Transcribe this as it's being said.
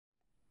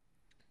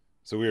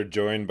So we are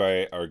joined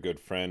by our good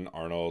friend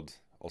Arnold,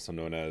 also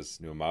known as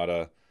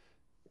Newamauta.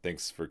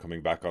 Thanks for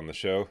coming back on the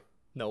show.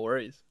 No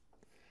worries.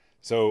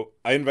 So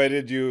I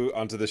invited you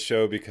onto the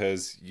show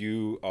because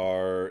you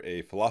are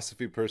a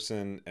philosophy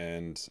person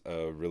and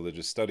a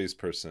religious studies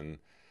person,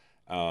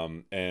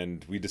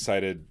 and we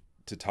decided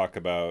to talk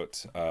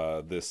about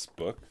this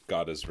book,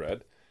 God is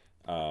Red,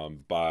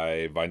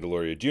 by Vine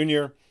Deloria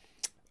Jr.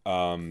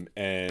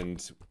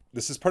 And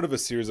this is part of a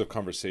series of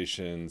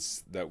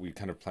conversations that we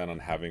kind of plan on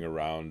having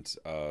around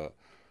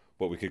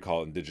what we could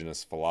call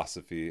indigenous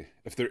philosophy.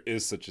 If there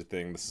is such a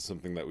thing, this is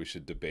something that we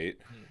should debate.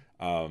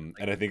 Mhm.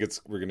 And I think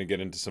we're going to get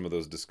into some of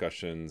those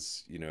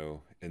discussions,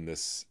 in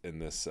this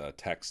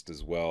text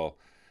as well.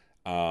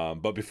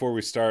 But before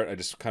we start, I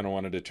just kind of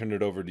wanted to turn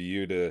it over to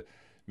you to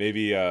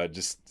maybe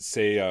just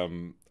say a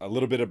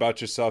little bit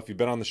about yourself. You've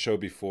been on the show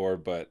before,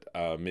 but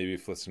maybe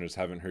if listeners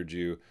haven't heard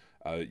you,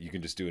 you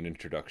can just do an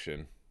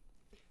introduction.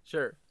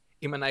 Sure.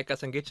 Imanay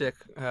kasangichek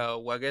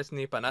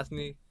wagesni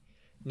panasni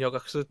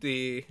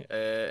nyogaksuti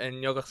en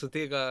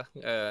nyogaksutiga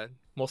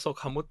mosok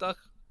hamutak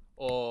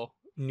o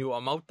new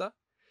amauta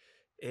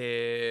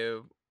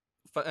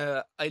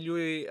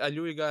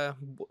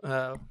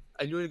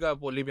ayuiga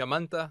Bolivia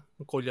manta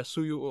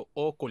kolyasuyu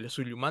o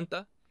kolyasuyu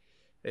manta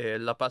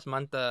La Paz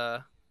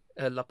manta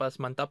La Paz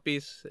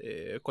mantapis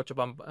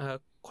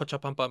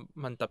Cochabamba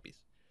mantapis.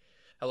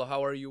 Hello,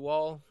 how are you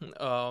all?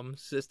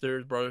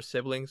 Sisters, brothers,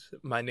 siblings.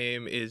 My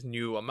name is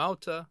New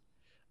Amauta,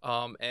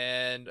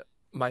 and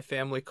my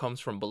family comes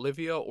from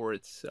Bolivia, or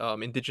its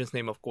indigenous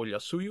name of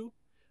Collasuyu.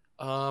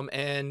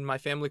 And my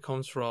family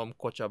comes from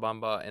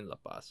Cochabamba and La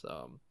Paz,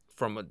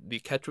 from a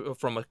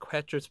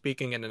Quechua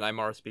speaking and an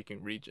Aymara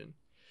speaking region.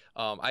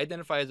 I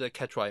identify as a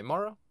Quechua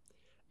Aymara,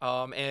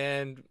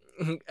 and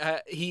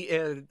he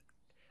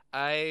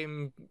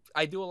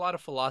I do a lot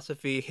of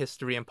philosophy,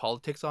 history, and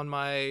politics on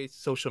my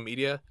social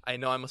media. I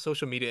know I'm a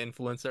social media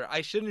influencer.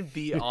 I shouldn't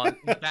be on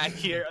back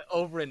here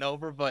over and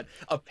over, but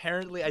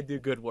apparently I do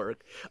good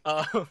work.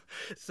 Um,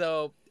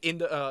 so in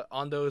the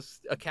on those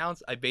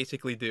accounts, I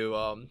basically do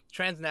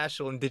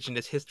transnational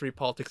indigenous history,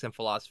 politics, and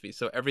philosophy.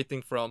 So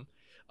everything from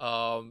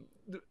um,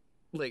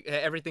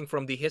 everything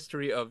from the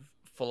history of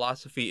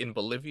philosophy in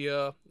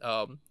Bolivia,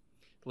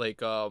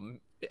 like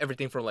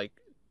everything from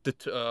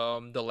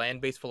the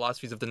land-based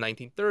philosophies of the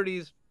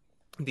 1930s,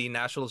 the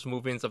nationalist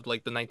movements of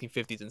like the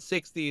 1950s and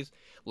 60s,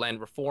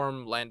 land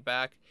reform, land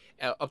back,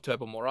 up to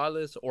Evo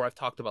Morales, or I've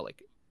talked about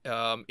like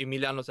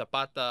Emiliano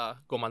Zapata,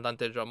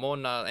 Comandante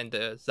Ramona, and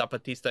the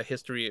Zapatista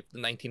history of the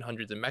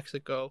 1900s in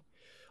Mexico,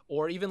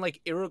 or even like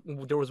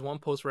there was one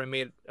post where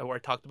I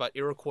talked about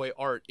Iroquois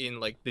art in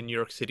like the New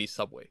York City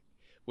subway,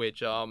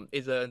 which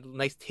is a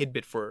nice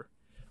tidbit for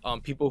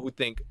people who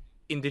think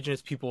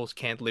indigenous peoples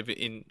can't live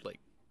in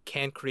like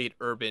can't create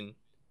urban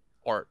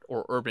art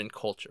or urban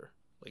culture.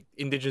 Like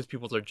indigenous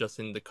peoples are just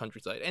in the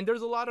countryside, and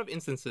there's a lot of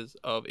instances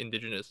of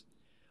indigenous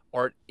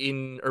art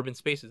in urban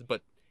spaces.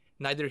 But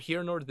neither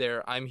here nor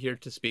there. I'm here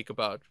to speak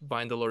about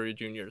Vine Deloria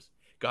Jr.'s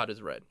God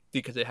is Red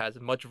because it has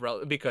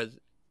because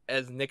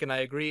as Nick and I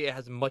agree, it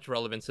has much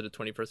relevance to the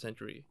 21st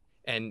century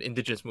and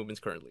indigenous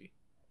movements currently.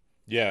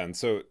 Yeah, and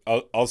so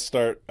I'll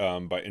start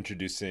by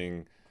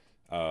introducing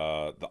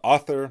the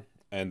author,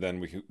 and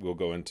then we'll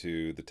go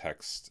into the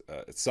text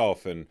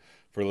itself. And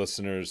for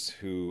listeners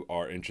who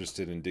are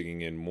interested in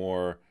digging in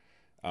more,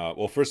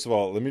 well, first of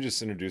all, let me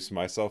just introduce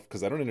myself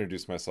because I don't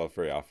introduce myself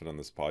very often on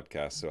this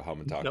podcast. So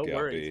No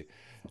worries.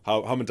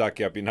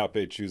 Haumatakiapi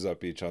nape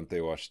chuzapi chante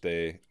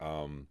washte.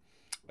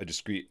 I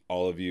just greet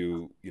all of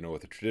you,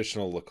 with a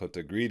traditional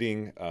Lakota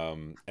greeting.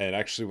 And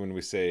actually, when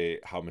we say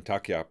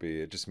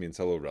Haumatakiapi, it just means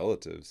hello,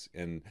 relatives.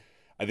 And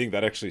I think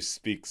that actually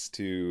speaks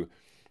to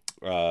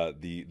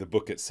the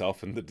book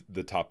itself and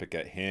the topic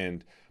at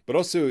hand, but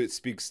also it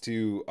speaks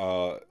to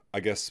I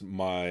guess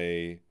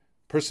my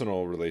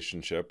personal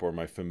relationship or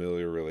my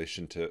familiar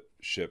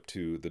relationship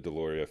to the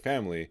Deloria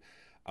family.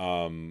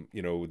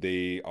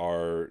 They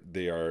are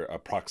a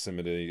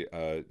proximity.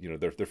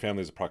 Their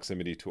family is a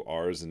proximity to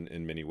ours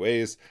in many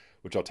ways,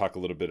 which I'll talk a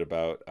little bit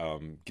about.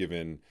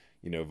 Given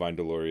Vine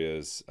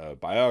Deloria's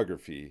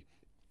biography,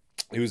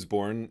 he was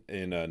born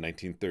in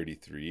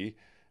 1933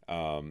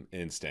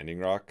 in Standing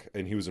Rock,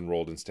 and he was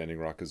enrolled in Standing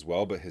Rock as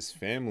well. But his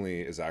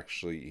family is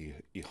actually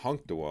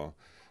Ihanktawa,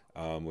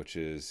 which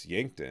is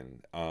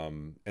Yankton.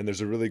 And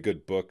there's a really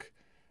good book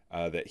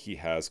that he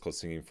has called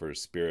Singing for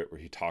His Spirit, where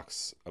he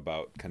talks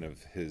about kind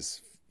of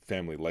his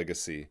family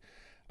legacy.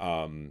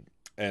 And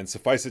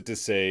suffice it to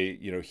say,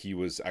 he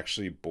was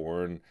actually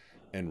born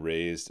and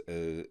raised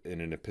in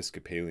an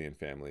Episcopalian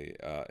family.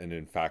 And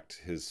in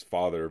fact, his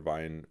father,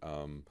 Vine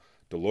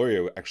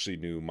Deloria, actually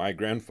knew my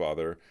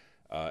grandfather,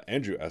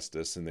 Andrew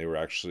Estes, and they were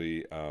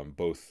actually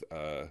both.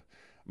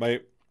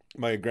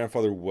 My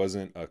grandfather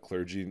wasn't a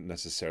clergy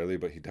necessarily,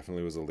 but he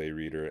definitely was a lay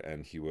reader,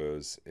 and he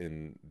was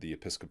in the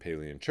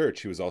Episcopalian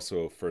Church. He was also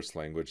a first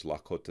language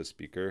Lakota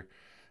speaker,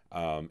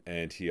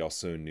 and he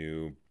also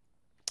knew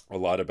a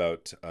lot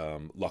about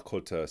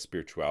Lakota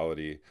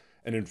spirituality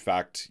and in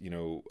fact,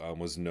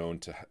 was known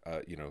to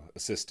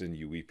assist in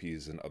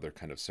uwipis and other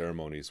kind of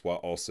ceremonies, while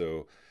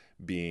also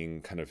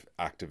being kind of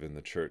active in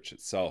the church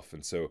itself.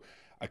 And so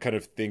I kind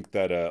of think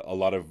that a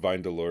lot of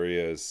Vine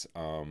Deloria's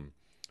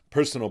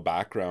personal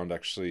background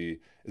actually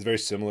is very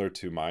similar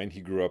to mine.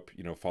 He grew up,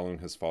 following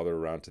his father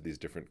around to these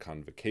different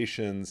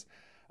convocations.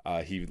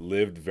 He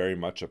lived very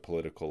much a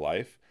political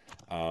life.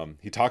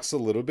 He talks a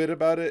little bit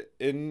about it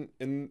in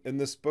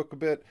this book a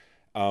bit,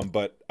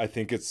 but I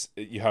think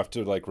you have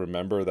to like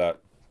remember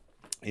that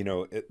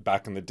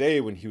back in the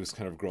day when he was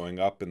kind of growing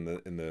up in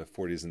the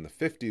 40s and the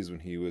 50s, when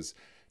he was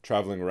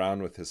traveling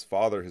around with his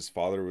father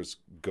was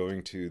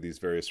going to these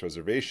various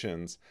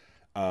reservations,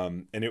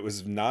 and it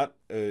was not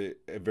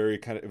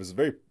it was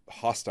very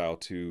hostile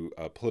to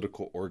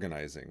political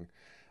organizing.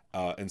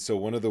 And so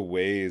one of the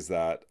ways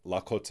that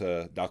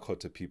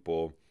Dakota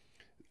people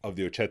of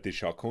the Ochete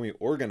Shawkoni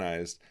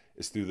organized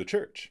is through the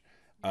church,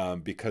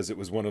 because it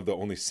was one of the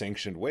only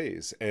sanctioned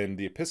ways. And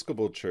the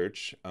Episcopal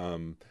Church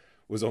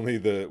was only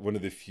one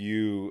of the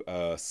few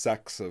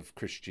sects of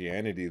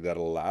Christianity that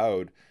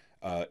allowed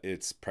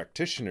its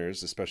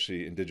practitioners,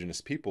 especially indigenous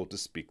people, to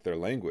speak their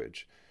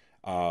language.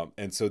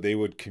 And so they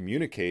would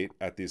communicate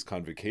at these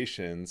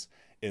convocations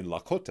in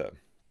Lakota,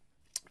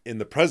 in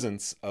the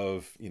presence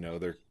of,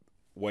 their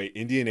white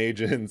Indian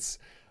agents,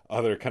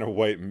 other kind of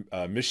white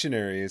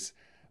missionaries,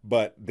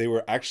 but they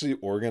were actually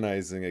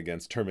organizing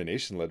against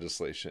termination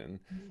legislation.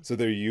 So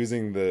they're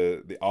using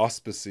the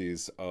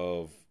auspices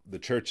of the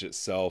church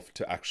itself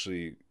to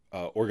actually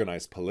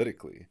organize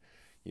politically,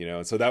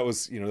 and so that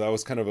was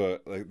kind of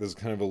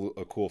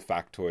a cool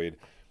factoid.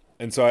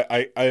 And so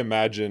I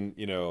imagine,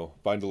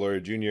 Vine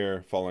Deloria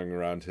Jr. following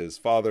around his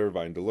father,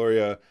 Vine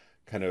Deloria,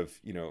 kind of,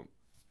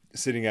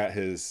 sitting at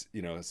his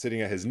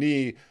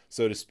knee,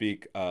 so to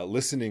speak,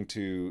 listening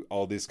to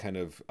all these kind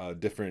of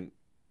different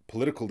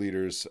political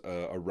leaders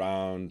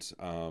around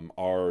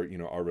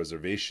our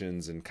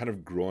reservations, and kind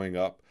of growing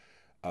up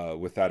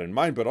with that in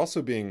mind, but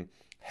also being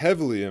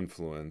heavily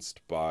influenced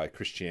by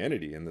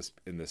Christianity in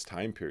this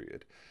time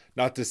period.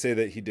 Not to say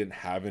that he didn't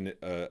have a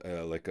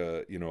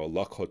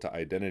Lakota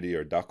identity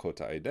or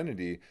Dakota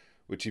identity,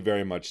 which he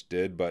very much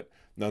did, but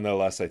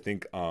nonetheless, I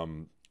think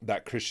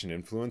that Christian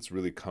influence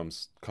really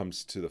comes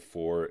to the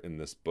fore in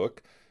this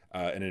book.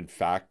 And in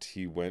fact,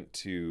 he went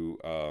to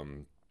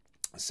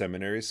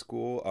seminary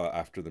school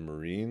after the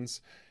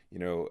Marines,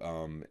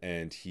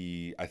 and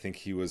I think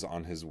he was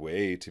on his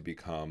way to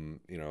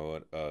become,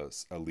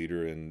 a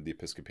leader in the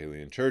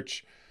Episcopalian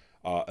Church.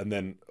 And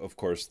then, of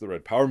course, the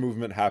Red Power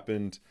movement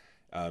happened.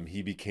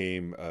 He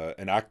became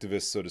an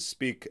activist, so to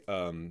speak,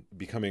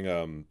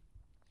 becoming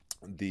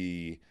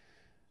the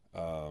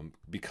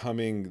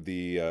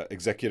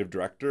executive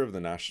director of the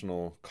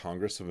National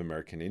Congress of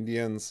American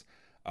Indians,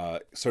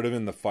 sort of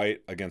in the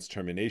fight against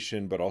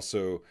termination, but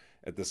also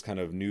at this kind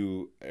of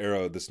new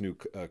era, this new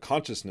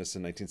consciousness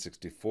in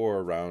 1964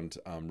 around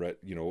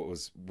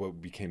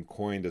what became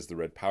coined as the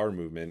Red Power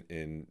movement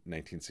in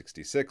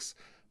 1966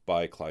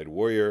 by Clyde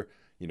Warrior,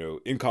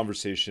 in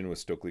conversation with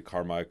Stokely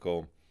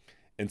Carmichael.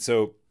 And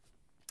so,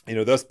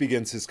 thus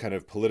begins his kind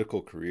of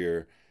political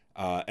career.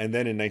 And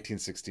then in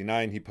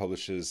 1969, he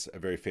publishes a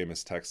very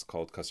famous text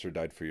called Custer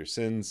Died for Your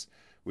Sins,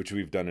 which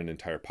we've done an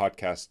entire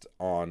podcast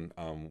on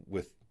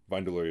with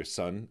Vine Deloria's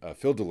son,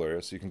 Phil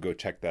Deloria. So you can go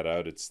check that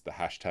out. It's the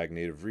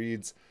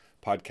 #NativeReads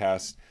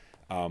podcast.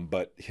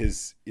 But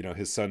his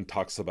son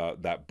talks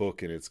about that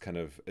book and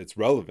its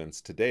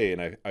relevance today.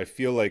 And I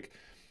feel like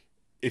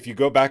if you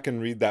go back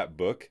and read that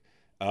book,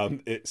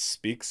 it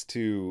speaks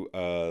to,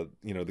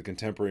 the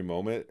contemporary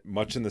moment,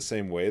 much in the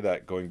same way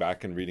that going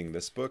back and reading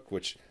this book,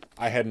 which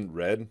I hadn't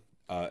read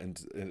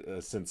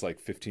since like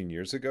 15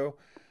 years ago.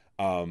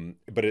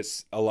 But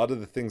it's a lot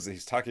of the things that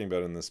he's talking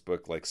about in this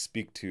book, like,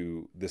 speak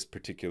to this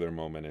particular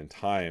moment in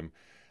time.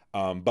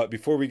 But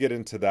before we get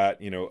into that,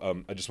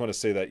 I just want to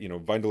say that,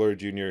 Vine Deloria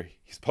Jr.,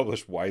 he's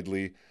published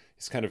widely.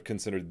 He's kind of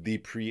considered the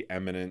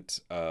preeminent,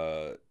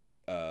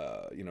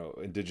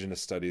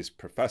 Indigenous studies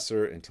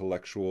professor,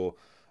 intellectual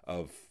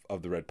of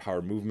the Red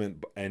Power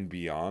movement and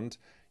beyond.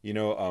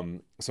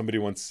 Somebody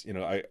once,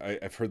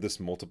 I've heard this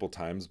multiple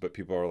times, but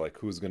people are like,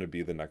 who's going to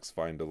be the next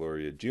Vine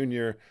Deloria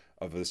Jr.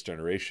 of this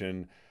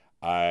generation?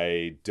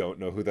 I don't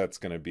know who that's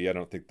going to be. I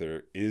don't think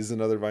there is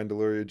another Vine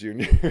Deloria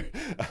Jr.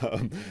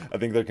 I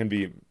think there can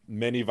be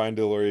many Vine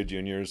Deloria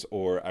Jr.'s,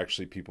 or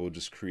actually people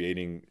just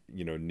creating,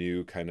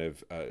 new kind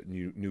of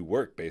new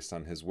work based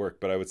on his work.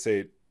 But I would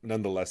say,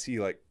 nonetheless, he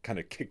kind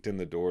of kicked in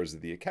the doors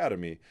of the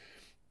academy,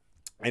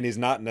 and he's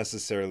not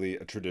necessarily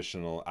a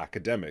traditional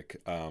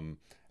academic,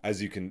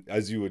 as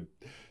you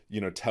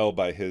would tell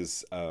by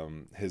his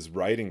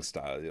writing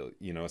style.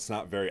 It's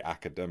not very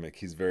academic.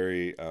 He's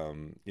very,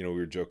 we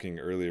were joking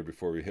earlier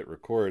before we hit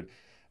record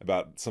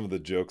about some of the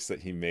jokes that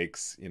he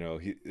makes.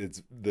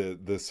 It's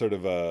the sort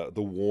of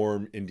the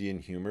warm Indian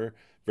humor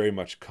very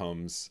much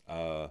comes,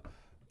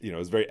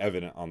 is very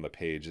evident on the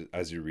page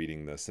as you're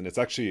reading this. And it's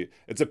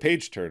a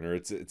page turner.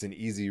 It's an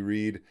easy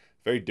read,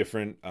 very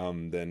different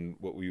than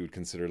what we would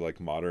consider like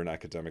modern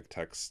academic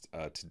text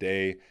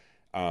today.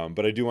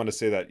 But I do want to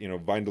say that,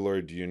 Vine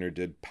Deloria Jr.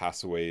 did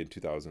pass away in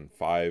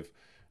 2005,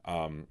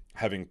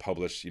 having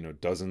published,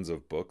 dozens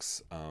of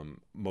books,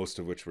 most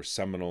of which were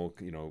seminal,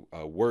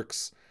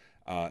 works.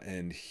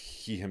 And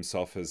he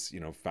himself has,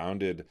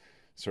 founded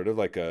sort of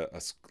like a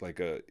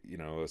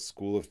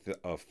school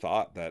of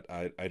thought that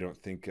I don't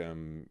think,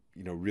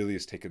 really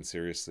is taken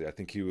seriously. I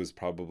think he was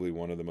probably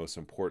one of the most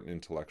important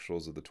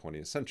intellectuals of the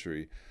 20th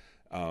century.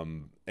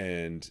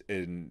 And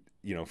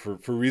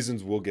for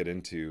reasons we'll get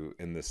into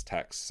in this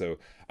text. So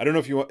I don't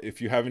know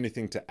if you have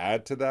anything to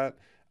add to that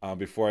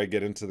before I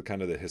get into the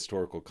kind of the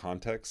historical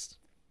context.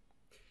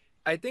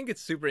 I think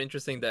it's super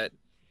interesting that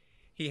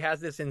he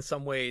has this in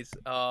some ways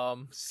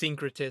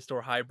syncretist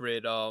or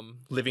hybrid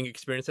living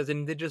experience as an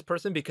indigenous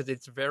person, because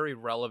it's very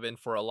relevant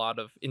for a lot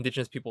of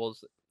indigenous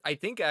peoples. I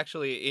think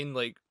actually in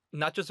like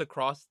not just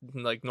across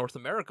like North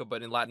America,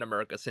 but in Latin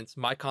America, since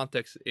my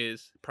context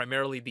is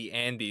primarily the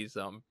Andes.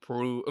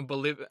 Peru,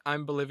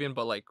 I'm Bolivian,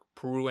 but like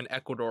Peru and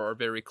Ecuador are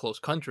very close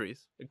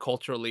countries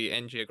culturally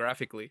and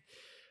geographically.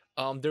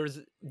 There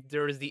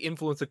is the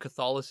influence of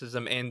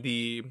Catholicism and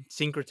the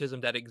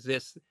syncretism that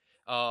exists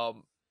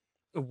um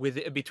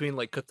between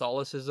like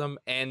Catholicism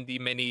and the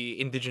many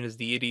indigenous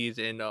deities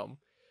and um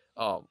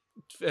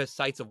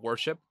sites of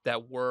worship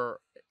that were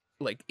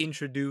like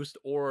introduced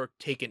or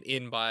taken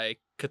in by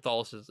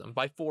Catholicism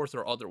by force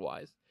or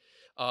otherwise.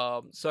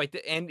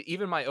 And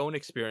even my own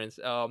experience,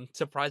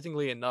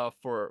 surprisingly enough,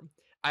 for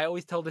I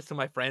always tell this to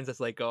my friends as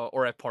like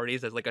or at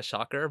parties as like a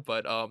shocker,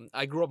 but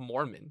I grew up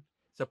Mormon,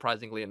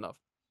 surprisingly enough.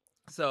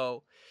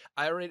 So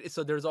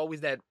so there's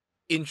always that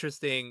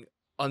interesting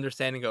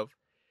understanding of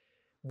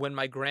when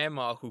my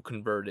grandma who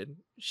converted,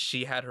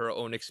 she had her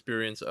own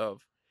experience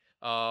of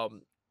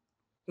um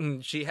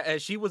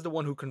she was the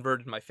one who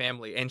converted my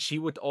family, and she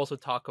would also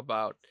talk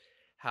about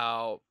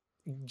how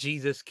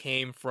Jesus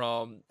came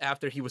from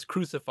after he was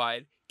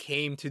crucified,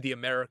 came to the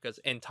Americas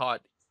and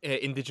taught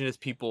indigenous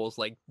peoples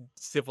like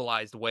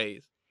civilized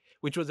ways,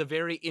 which was a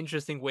very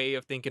interesting way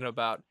of thinking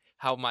about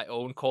how my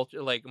own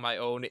culture, like my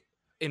own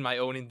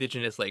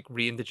indigenous like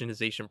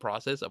re-indigenization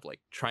process of like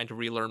trying to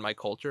relearn my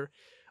culture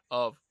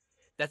of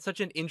that's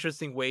such an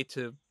interesting way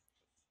to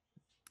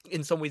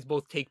in some ways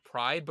both take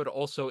pride but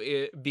also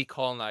be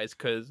colonized,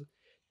 because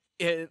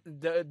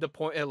the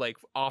point like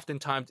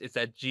oftentimes is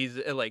that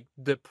Jesus like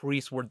the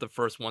priests were the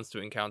first ones to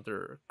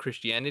encounter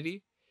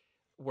Christianity,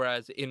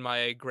 whereas in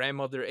my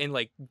grandmother in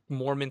like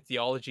Mormon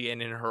theology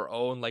and in her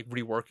own like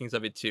reworkings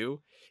of it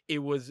too, it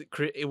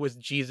was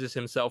Jesus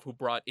himself who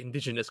brought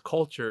indigenous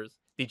cultures.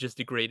 They just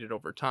degraded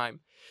over time.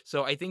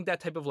 So I think that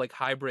type of like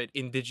hybrid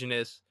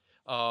indigenous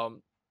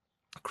um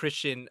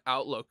Christian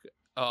outlook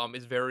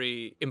is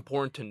very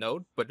important to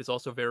note, but it's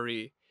also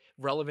very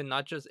relevant.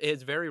 Not just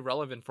it's very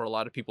relevant for a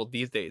lot of people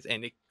these days,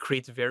 and it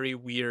creates very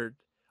weird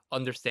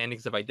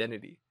understandings of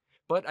identity.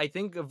 But I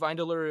think Vine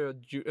Deloria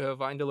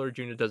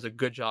Jr. does a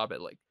good job at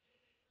like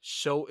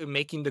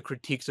making the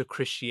critiques of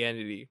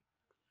Christianity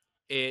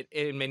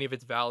in many of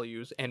its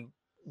values and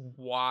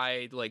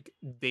why like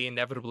they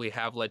inevitably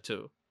have led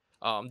to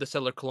the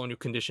settler colonial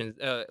conditions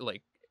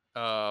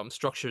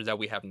structures that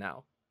we have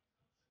now.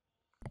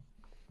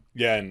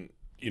 Yeah, and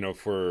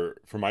for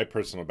my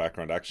personal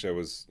background, actually, I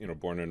was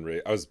born and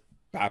raised. I was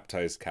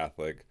baptized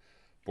Catholic,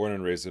 born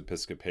and raised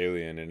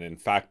Episcopalian, and in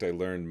fact, I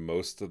learned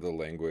most of the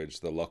language,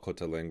 the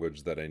Lakota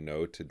language that I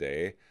know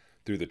today,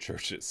 through the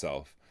church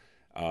itself.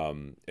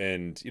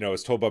 And I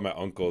was told by my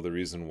uncle the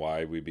reason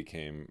why we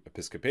became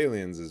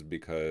Episcopalians is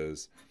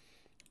because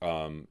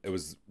it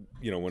was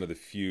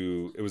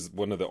it was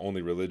one of the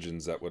only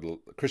religions that would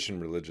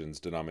Christian religions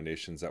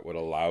denominations that would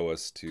allow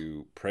us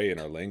to pray in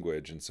our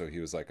language. And so he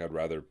was like, I'd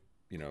rather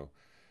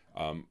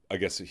I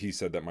guess he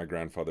said that my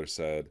grandfather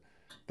said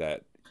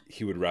that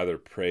he would rather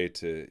pray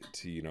to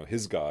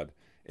his God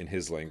in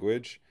his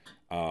language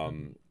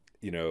than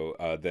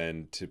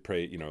to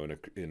pray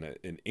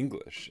in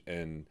English.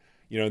 And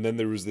then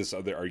there was this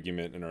other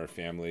argument in our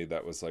family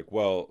that was like,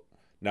 well,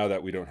 now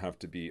that we don't have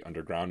to be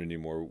underground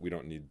anymore, we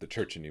don't need the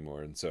church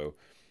anymore. And so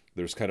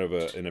there's kind of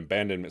an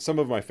abandonment. Some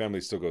of my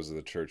family still goes to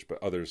the church,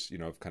 but others,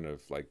 have kind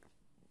of like,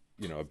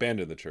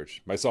 abandoned the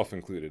church, myself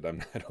included.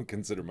 I don't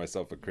consider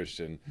myself a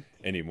Christian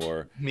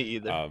anymore. Me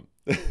either.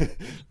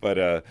 But,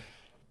 uh,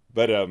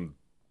 but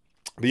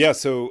yeah,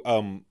 so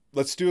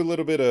let's do a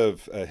little bit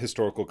of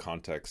historical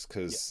context,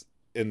 because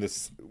in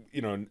this,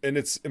 and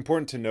it's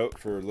important to note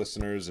for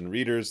listeners and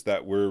readers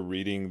that we're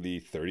reading the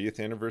 30th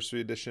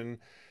anniversary edition,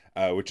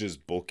 which is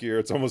bulkier.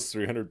 It's almost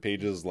 300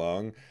 pages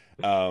long.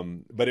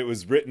 But it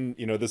was written,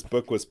 this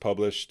book was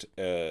published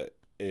in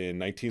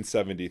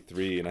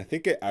 1973, and I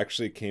think it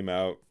actually came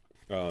out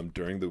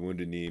during the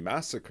Wounded Knee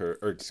massacre,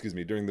 or excuse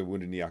me, during the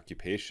Wounded Knee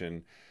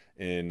occupation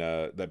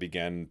that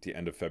began at the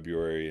end of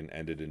February and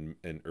ended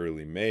in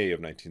early May of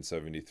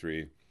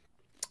 1973.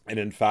 And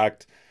in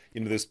fact,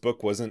 this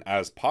book wasn't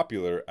as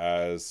popular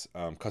as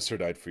Custer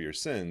Died for Your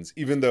Sins,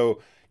 even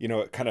though,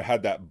 it kind of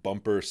had that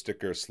bumper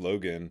sticker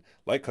slogan,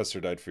 like Custer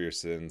Died for Your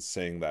Sins,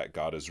 saying that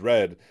God is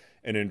red.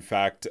 And in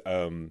fact,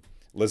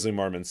 Leslie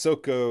Marmon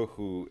Silko,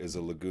 who is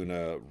a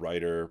Laguna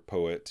writer,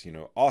 poet,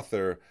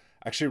 author,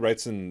 actually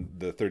writes in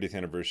the 30th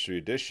anniversary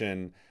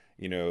edition,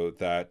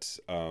 that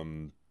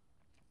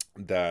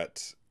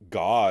that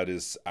God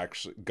is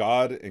actually,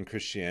 God in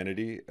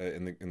Christianity,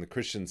 in the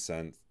Christian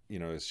sense,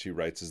 as she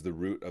writes, is the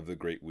root of the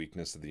great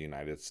weakness of the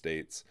United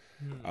States,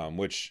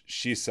 which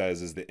she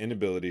says is the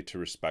inability to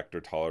respect or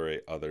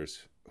tolerate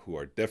others who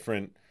are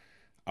different.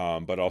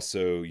 But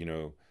also,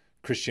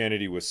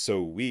 Christianity was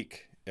so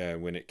weak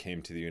when it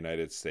came to the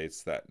United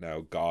States that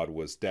now God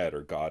was dead,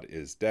 or God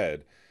is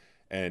dead.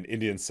 And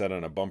Indians said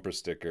on a bumper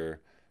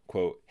sticker,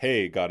 quote,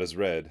 "Hey, God is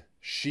red.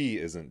 She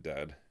isn't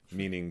dead,"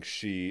 meaning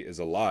she is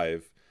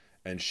alive,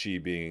 and she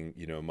being,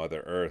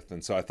 Mother Earth.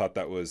 And so I thought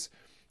that was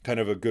kind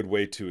of a good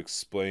way to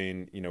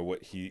explain,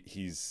 what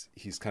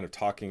he's kind of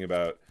talking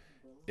about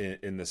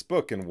in this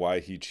book, and why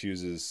he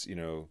chooses,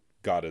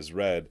 God is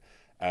red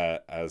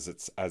as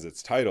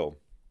its title.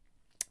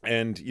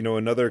 And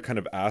another kind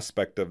of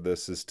aspect of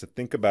this is to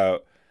think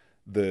about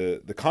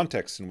the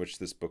context in which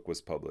this book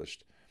was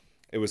published.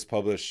 It was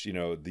published,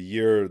 the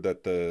year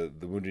that the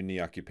Wounded Knee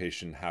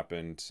occupation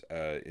happened,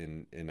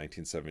 in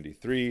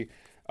 1973.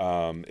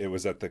 It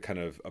was at the kind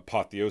of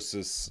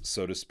apotheosis,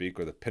 so to speak,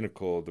 or the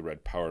pinnacle of the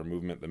Red Power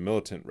movement, the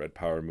militant Red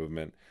Power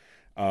movement.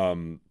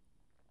 And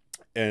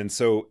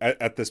so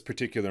at this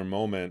particular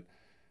moment,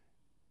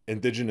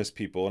 Indigenous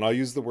people, and I'll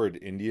use the word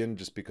Indian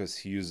just because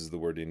he uses the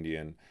word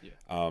Indian.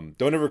 Yeah.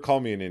 Don't ever call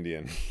me an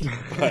Indian,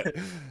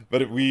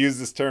 but we use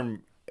this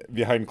term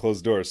behind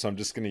closed doors, so I'm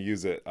just going to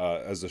use it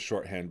as a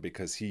shorthand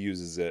because he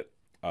uses it.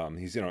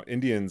 He's,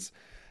 Indians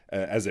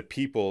as a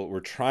people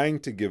were trying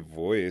to give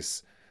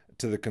voice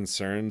to the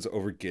concerns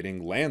over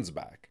getting lands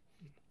back,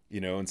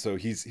 and so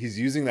he's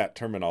using that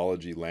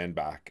terminology, land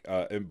back,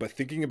 but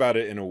thinking about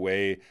it in a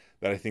way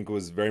that I think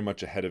was very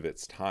much ahead of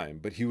its time.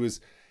 But he was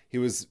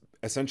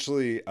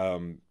essentially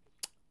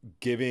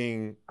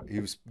giving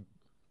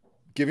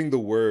the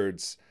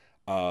words,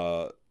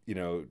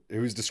 he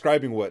was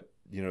describing what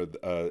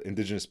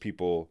Indigenous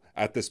people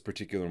at this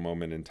particular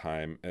moment in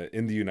time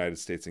in the United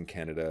States and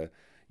Canada,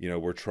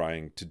 were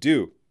trying to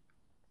do.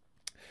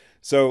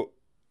 So,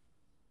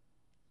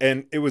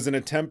 and it was an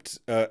attempt,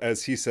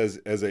 as he says,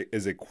 as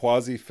a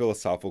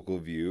quasi-philosophical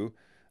view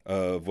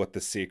of what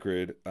the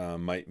sacred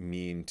might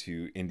mean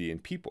to Indian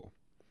people.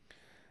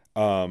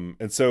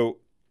 And so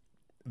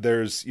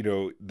there's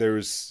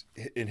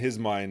in his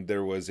mind,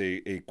 there was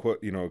a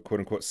quote, quote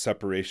unquote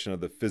separation of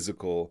the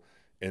physical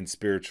and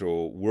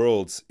spiritual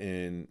worlds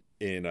in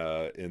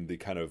the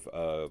kind of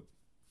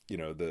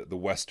the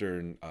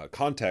Western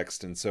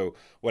context. And so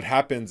what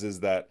happens is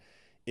that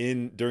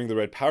during the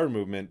Red Power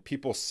movement,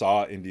 people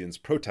saw Indians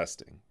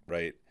protesting,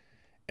 right?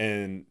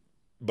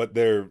 But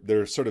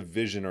their sort of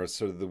vision, or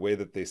sort of the way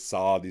that they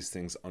saw these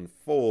things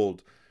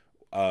unfold,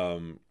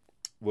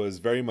 was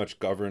very much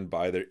governed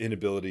by their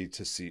inability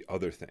to see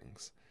other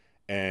things.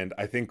 And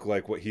I think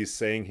like what he's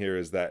saying here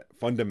is that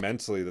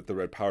fundamentally that the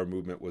Red Power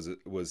movement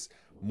was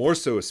more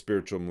so a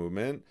spiritual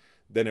movement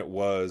than it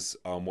was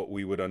what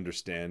we would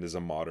understand as a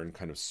modern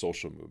kind of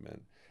social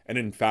movement. And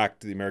in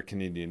fact, the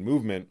American Indian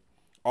movement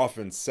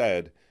often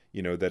said,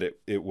 that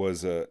it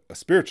was a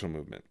spiritual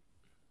movement.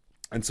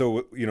 And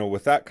so,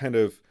 with that kind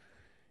of,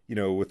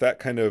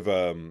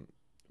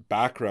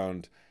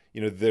 background,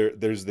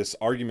 there's this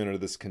argument or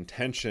this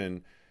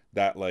contention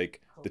that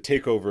like the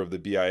takeover of the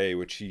BIA,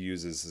 which he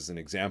uses as an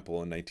example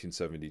in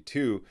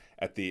 1972,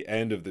 at the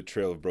end of the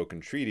Trail of Broken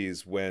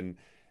Treaties, when,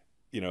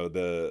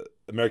 the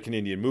American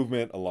Indian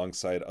movement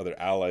alongside other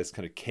allies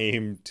kind of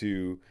came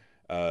to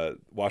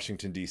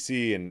Washington,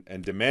 D.C.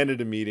 and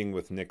demanded a meeting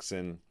with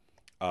Nixon,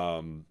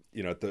 at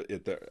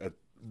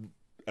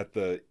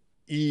the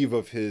eve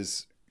of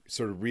his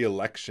sort of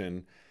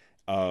re-election.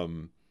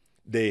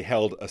 They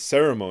held a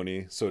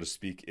ceremony, so to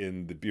speak,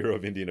 in the Bureau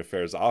of Indian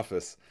Affairs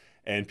office,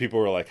 and people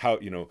were like, how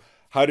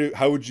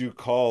would you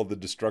call the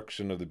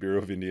destruction of the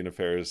Bureau of Indian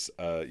Affairs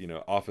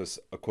office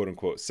a quote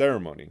unquote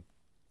ceremony?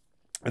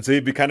 And so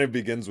he kind of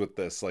begins with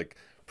this like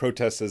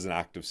protest as an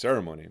act of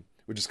ceremony,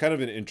 which is kind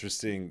of an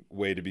interesting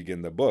way to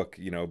begin the book,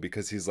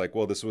 because he's like,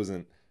 well, this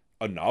wasn't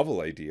a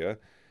novel idea.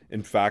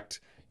 In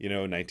fact,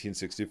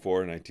 1964,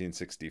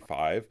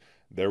 1965,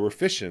 there were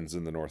fish-ins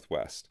in the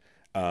Northwest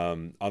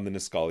on the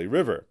Nisqually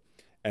River.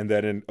 And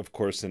then, of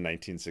course, in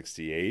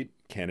 1968,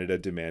 Canada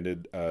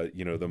demanded,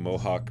 the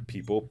Mohawk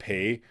people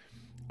pay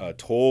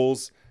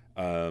tolls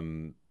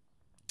to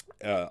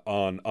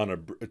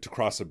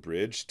cross a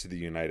bridge to the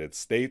United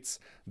States,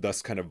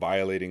 thus kind of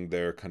violating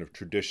their kind of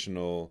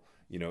traditional,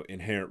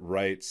 inherent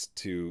rights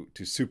to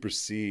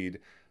supersede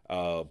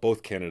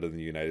both Canada and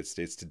the United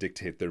States, to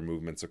dictate their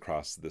movements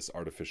across this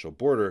artificial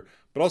border,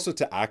 but also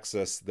to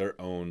access their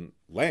own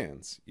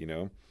lands,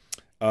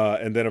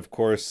 and then, of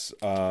course,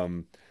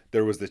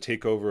 there was the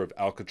takeover of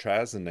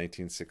Alcatraz in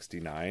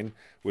 1969,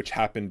 which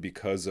happened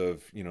because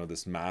of,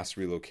 this mass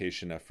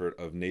relocation effort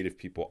of Native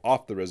people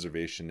off the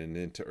reservation and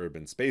into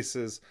urban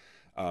spaces.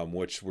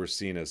 which were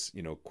seen as,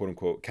 quote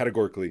unquote,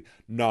 categorically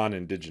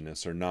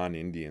non-Indigenous or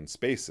non-Indian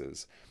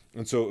spaces.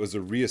 And so it was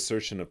a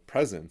reassertion of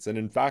presence. And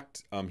in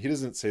fact, he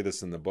doesn't say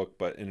this in the book,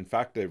 but in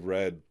fact, I've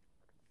read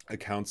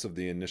accounts of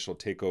the initial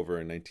takeover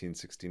in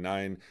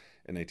 1969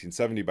 and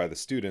 1970 by the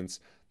students.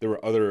 There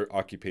were other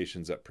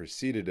occupations that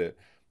preceded it,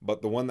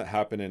 but the one that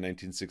happened in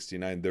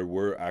 1969, there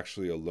were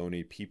actually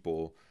Ohlone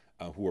people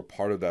who were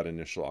part of that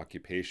initial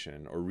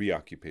occupation, or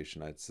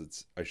reoccupation,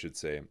 I should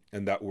say,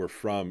 and that were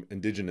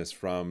indigenous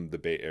from the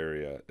Bay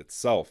Area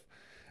itself.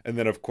 And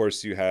then, of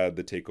course, you had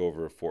the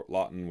takeover of Fort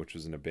Lawton, which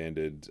was an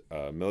abandoned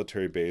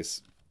military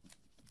base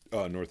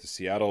north of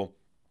Seattle,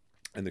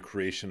 and the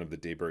creation of the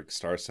Daybreak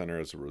Star Center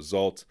as a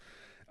result.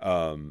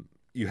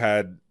 You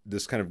had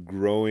this kind of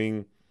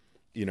growing,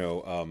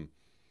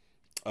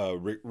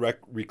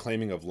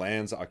 reclaiming of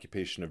lands,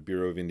 occupation of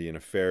Bureau of Indian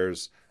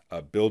Affairs,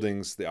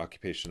 buildings, the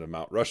occupation of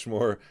Mount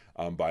Rushmore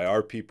by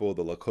our people,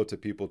 the Lakota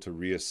people, to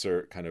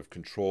reassert kind of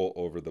control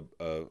over the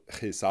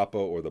Chisapa,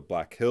 or the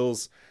Black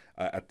Hills,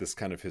 at this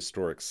kind of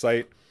historic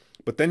site.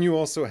 But then you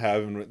also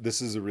have, and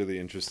this is a really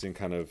interesting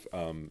kind of,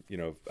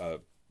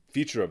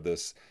 feature of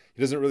this,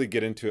 he doesn't really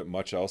get into it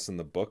much else in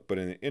the book, but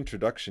in the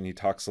introduction, he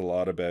talks a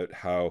lot about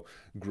how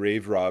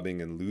grave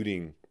robbing and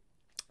looting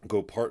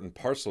go part and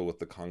parcel with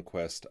the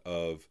conquest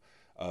of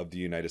the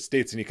United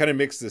States. And he kind of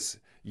makes this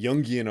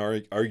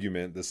Jungian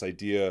argument, this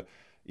idea,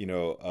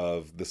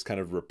 of this kind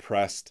of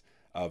repressed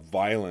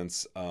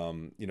violence,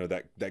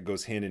 that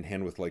goes hand in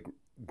hand with like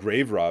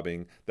grave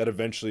robbing that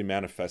eventually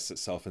manifests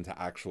itself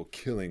into actual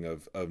killing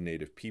of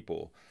Native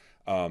people.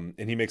 And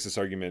he makes this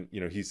argument,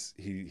 Vine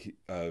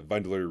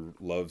Deloria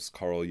loves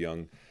Carl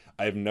Jung.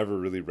 I've never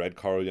really read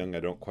Carl Jung.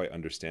 I don't quite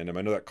understand him.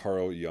 I know that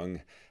Carl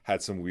Jung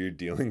had some weird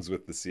dealings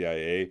with the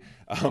CIA,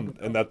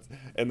 and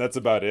that's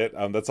about it.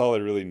 That's all I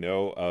really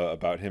know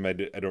about him. I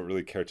don't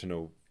really care to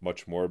know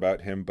much more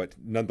about him, but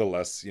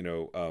nonetheless,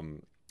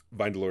 Vine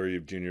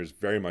Deloria Jr. is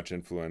very much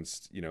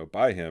influenced,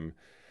 by him.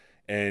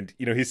 And,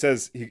 he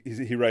says,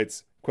 he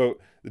writes, quote,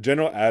 "The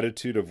general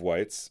attitude of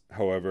whites,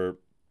 however,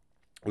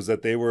 was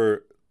that they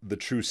were the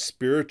true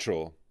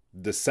spiritual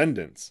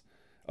descendants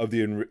of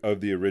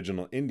the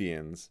original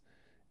Indians,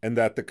 and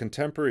that the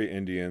contemporary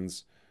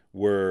Indians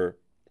were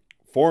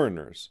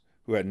foreigners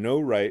who had no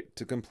right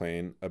to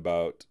complain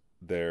about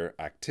their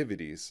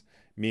activities,"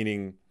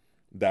 meaning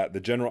that the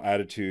general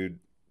attitude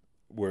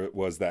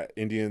was that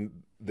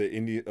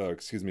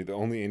the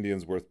only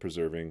Indians worth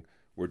preserving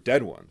were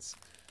dead ones,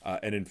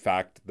 and in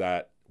fact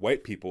that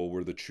white people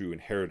were the true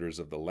inheritors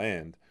of the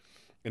land.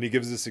 And he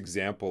gives this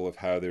example of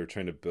how they were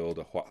trying to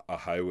build a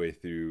highway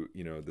through,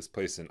 this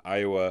place in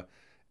Iowa,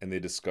 and they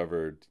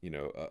discovered,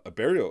 a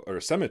burial, or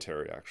a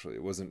cemetery, actually.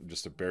 It wasn't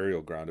just a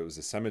burial ground, it was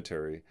a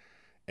cemetery.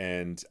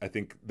 And I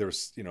think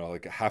there's,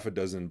 like a half a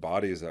dozen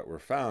bodies that were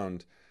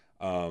found,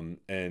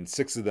 and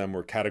 6 of them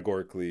were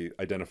categorically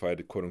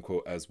identified, quote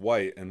unquote, as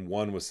white, and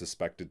 1 was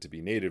suspected to be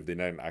Native. They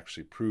didn't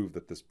actually prove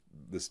that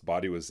this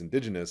body was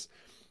indigenous,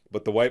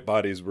 but the white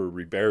bodies were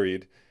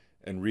reburied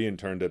and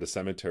reinterred at a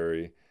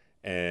cemetery.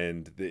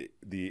 And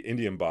the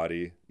Indian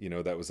body,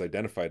 that was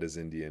identified as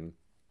Indian,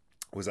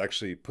 was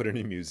actually put in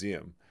a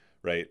museum,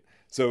 right?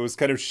 So it was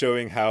kind of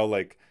showing how,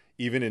 like,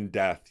 even in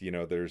death,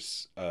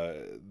 there's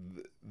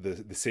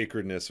the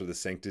sacredness or the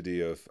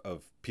sanctity of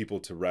people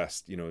to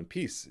rest, in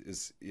peace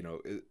is,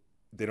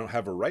 they don't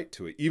have a right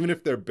to it, even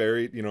if they're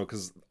buried,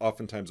 because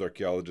oftentimes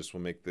archaeologists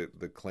will make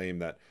the claim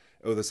that,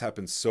 oh, this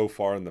happened so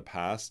far in the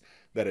past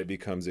that it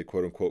becomes a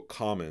quote unquote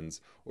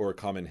commons, or a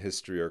common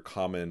history, or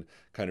common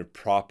kind of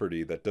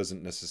property that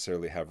doesn't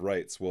necessarily have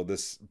rights. Well,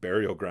 this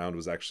burial ground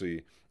was a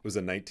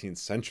 19th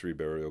century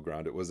burial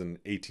ground. It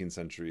wasn't 18th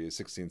century,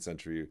 16th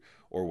century,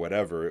 or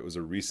whatever. It was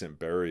a recent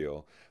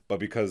burial. But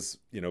because,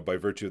 by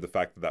virtue of the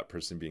fact that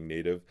person being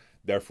Native,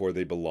 therefore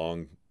they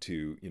belong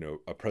to,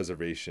 a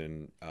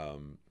preservation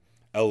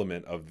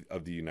element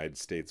of the United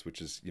States,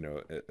 which is,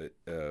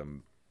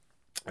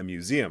 a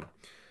museum.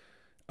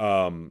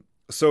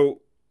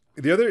 So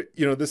the other,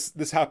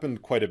 this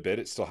happened quite a bit.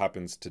 It still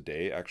happens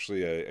today.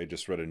 Actually, I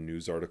just read a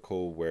news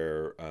article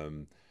where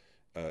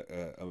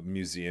a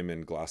museum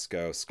in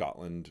Glasgow,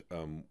 Scotland,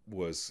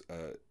 was,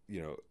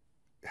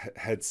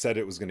 had said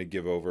it was going to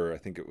give over, I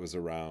think it was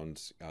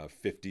around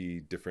 50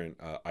 different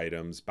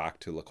items back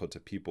to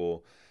Lakota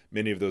people.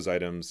 Many of those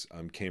items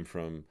came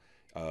from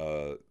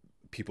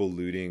people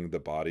looting the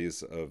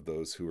bodies of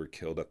those who were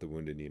killed at the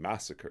Wounded Knee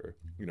Massacre,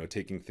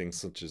 taking things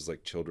such as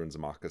like children's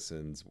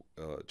moccasins,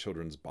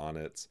 children's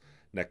bonnets,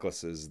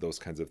 necklaces, those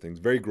kinds of things.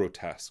 Very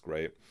grotesque,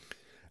 right?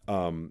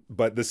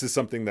 But this is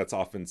something that's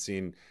often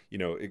seen,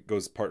 it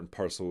goes part and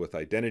parcel with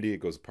identity. It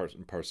goes part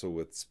and parcel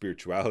with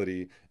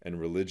spirituality and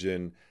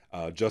religion,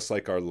 just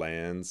like our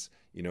lands,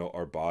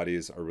 our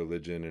bodies, our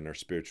religion, and our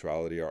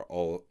spirituality are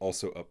all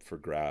also up for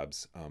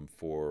grabs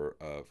for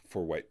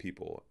white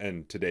people.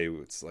 And today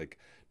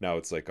now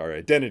it's like our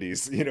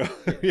identities, we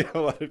have a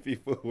lot of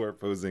people who are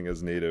posing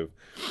as Native.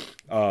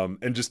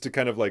 And just to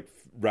kind of like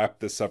wrap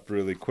this up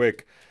really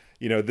quick,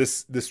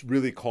 this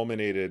really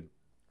culminated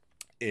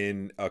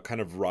in a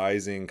kind of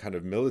rising kind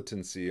of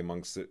militancy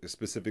amongst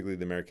specifically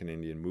the American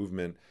Indian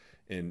movement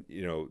in,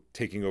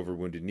 taking over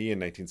Wounded Knee in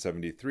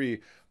 1973.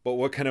 But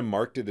what kind of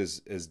marked it as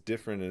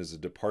different, as a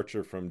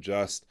departure from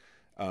just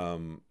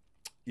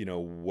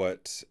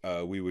what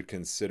we would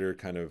consider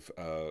kind of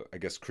I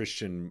guess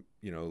Christian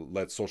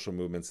led social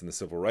movements and the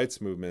civil rights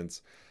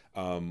movements,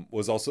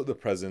 was also the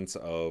presence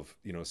of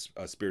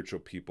spiritual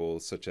people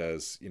such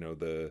as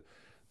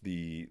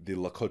the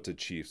Lakota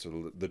chiefs,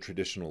 or the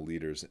traditional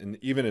leaders, and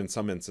even in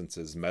some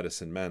instances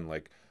medicine men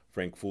like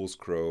Frank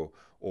Foolscrow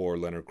or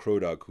Leonard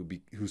Crodog,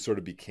 who sort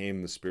of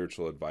became the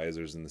spiritual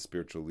advisors and the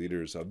spiritual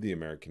leaders of the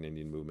American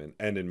Indian movement,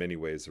 and in many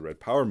ways the Red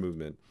Power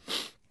movement.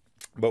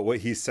 But what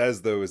he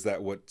says, though, is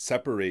that what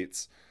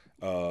separates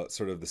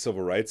sort of the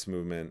civil rights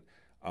movement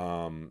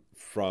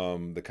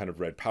from the kind of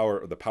Red Power,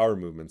 or the power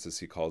movements, as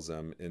he calls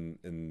them,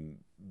 in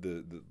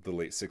the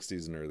late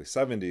 60s and early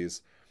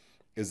 70s,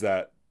 is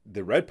that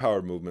the Red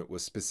Power movement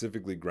was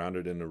specifically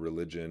grounded in a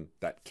religion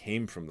that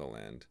came from the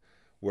land,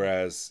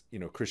 whereas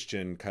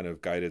Christian kind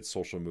of guided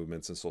social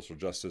movements and social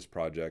justice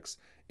projects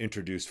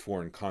introduced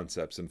foreign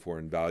concepts and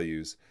foreign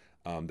values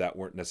that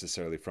weren't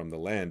necessarily from the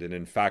land, and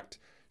in fact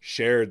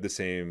shared the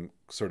same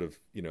sort of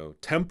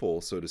temple,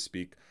 so to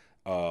speak,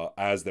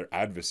 as their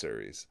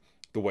adversaries.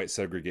 The white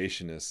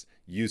segregationists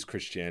used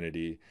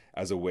Christianity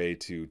as a way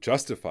to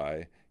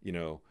justify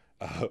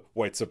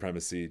white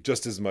supremacy,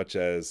 just as much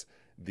as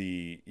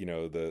the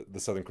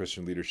Southern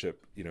Christian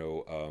leadership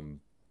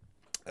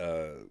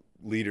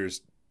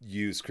leaders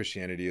use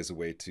Christianity as a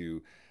way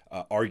to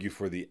argue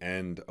for the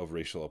end of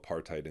racial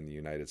apartheid in the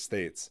United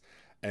States.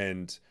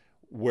 And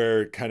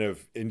where kind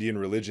of Indian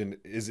religion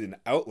is an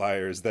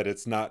outlier is that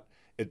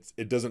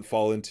it doesn't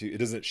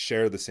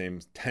share the same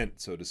tent,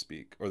 so to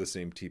speak, or the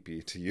same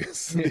teepee, to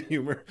use the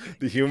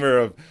humor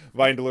of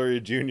Vine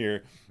Deloria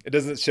Jr. It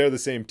doesn't share the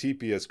same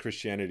teepee as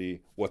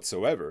Christianity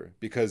whatsoever,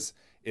 because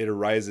it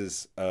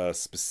arises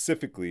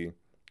specifically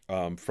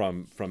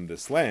from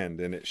this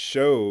land, and it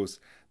shows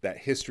that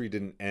history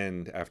didn't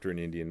end after an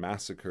Indian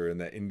massacre,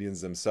 and that Indians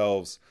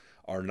themselves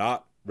are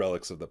not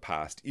relics of the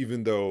past,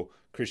 even though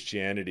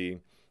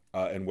Christianity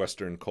and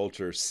Western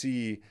culture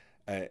see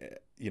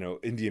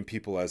Indian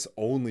people as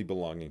only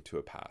belonging to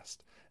a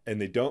past, and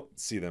they don't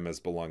see them as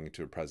belonging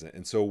to a present.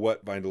 And so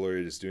what Vine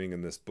Deloria is doing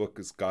in this book,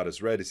 as God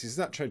is Red, is he's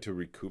not trying to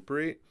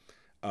recuperate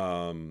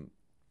an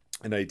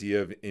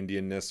idea of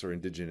Indianness or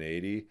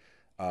indigeneity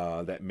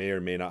that may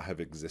or may not have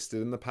existed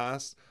in the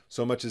past,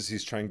 so much as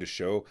he's trying to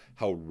show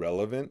how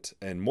relevant,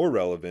 and more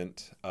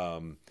relevant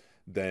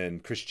than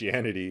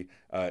Christianity,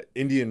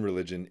 Indian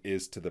religion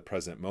is to the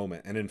present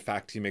moment. And in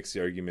fact, he makes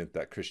the argument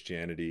that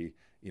Christianity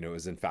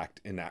is in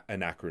fact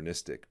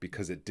anachronistic,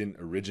 because it didn't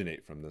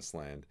originate from this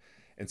land.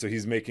 And so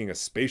he's making a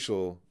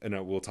spatial,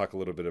 and we'll talk a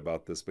little bit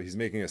about this, but he's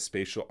making a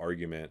spatial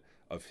argument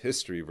of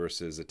history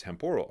versus a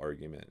temporal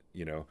argument,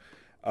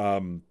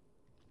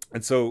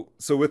 and so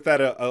with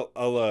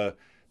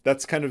that,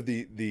 that's kind of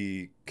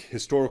the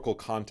historical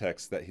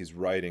context that he's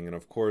writing. And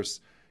of course,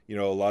 a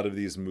lot of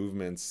these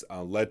movements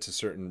led to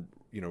certain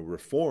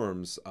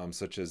reforms,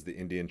 such as the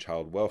Indian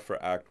Child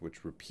Welfare Act,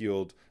 which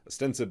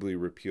ostensibly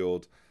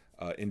repealed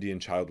Indian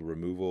child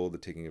removal, the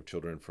taking of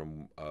children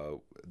from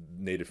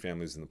Native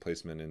families and the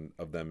placement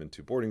of them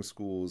into boarding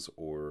schools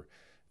or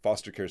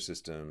foster care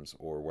systems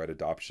or white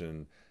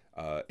adoption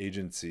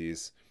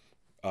agencies,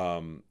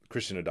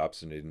 Christian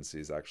adoption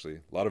agencies. Actually,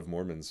 a lot of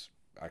Mormons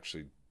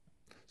actually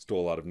stole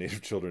a lot of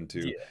Native children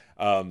too.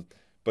 Yeah.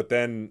 But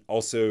then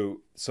also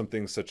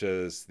something such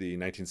as the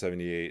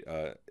 1978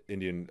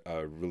 Indian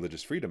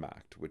Religious Freedom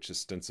Act, which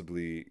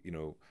ostensibly,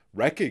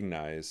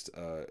 recognized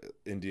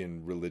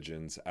Indian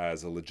religions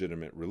as a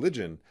legitimate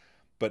religion,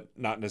 but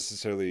not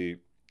necessarily,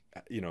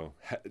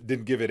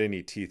 didn't give it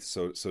any teeth,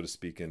 so to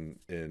speak, in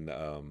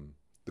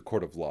the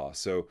court of law.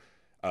 So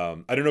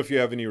I don't know if you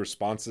have any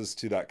responses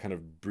to that kind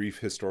of brief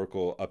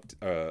historical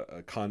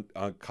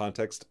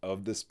context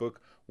of this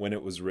book, when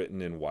it was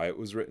written and why it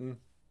was written.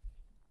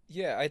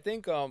 Yeah, I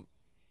think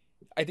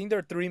there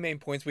are three main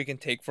points we can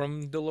take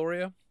from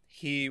Deloria.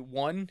 He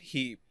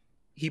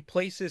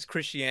places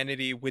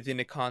Christianity within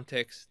a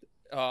context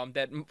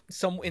that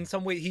in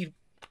some way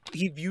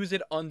he views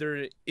it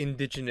under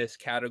indigenous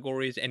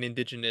categories and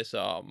indigenous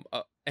an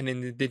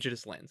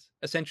indigenous lens,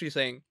 essentially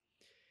saying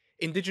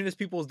indigenous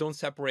peoples don't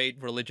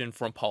separate religion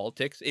from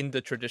politics in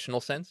the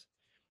traditional sense,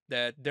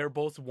 that they're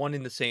both one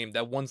in the same,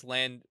 that one's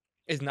land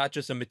is not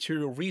just a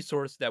material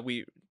resource that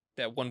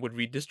one would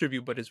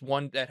redistribute, but is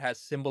one that has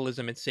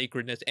symbolism and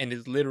sacredness, and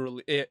is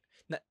literally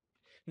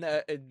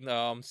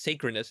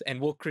sacredness, and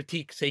will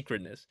critique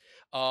sacredness,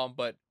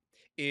 but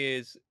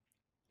is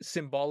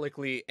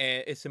symbolically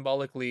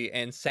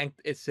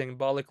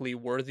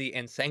worthy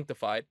and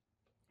sanctified.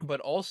 But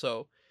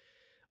also,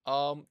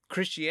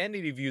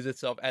 Christianity views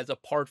itself as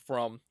apart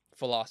from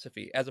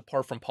philosophy, as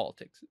apart from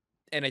politics,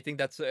 and I think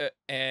that's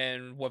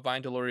and what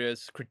Vine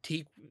Deloria's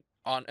critique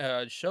on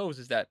shows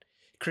is that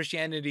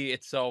Christianity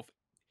itself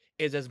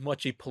is as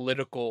much a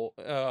political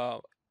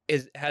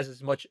has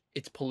as much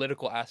its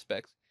political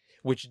aspects,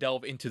 which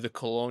delve into the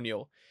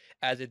colonial,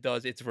 as it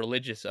does its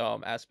religious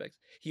aspects.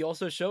 He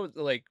also shows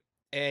like,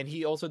 and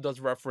he also does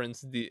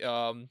reference the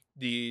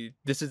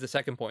this is the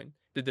second point,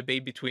 the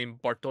debate between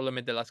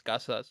Bartolome de las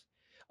Casas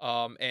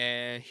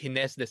and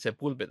Ginés de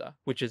Sepúlveda,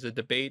 which is a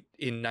debate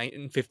in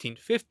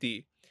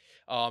 1550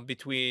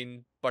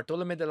 between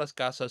Bartolome de las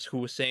Casas, who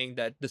was saying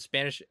that the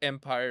Spanish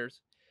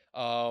empires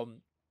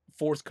um,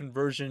 forced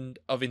conversion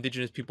of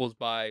indigenous peoples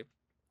by,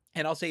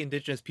 and I'll say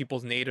indigenous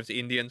peoples, natives,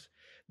 Indians.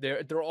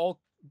 They're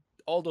all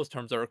those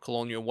terms are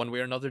colonial one way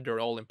or another. They're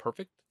all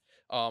imperfect.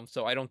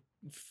 So I don't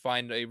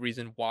find a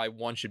reason why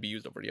one should be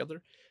used over the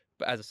other.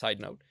 But as a side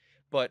note,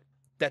 but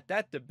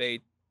that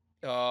debate,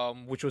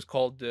 which was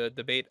called the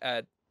debate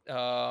at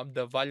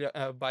the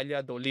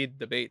Valladolid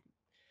debate,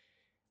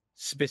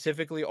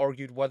 specifically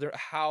argued whether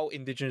how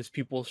indigenous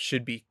people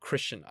should be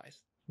Christianized.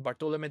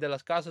 Bartolome de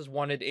las Casas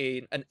wanted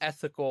an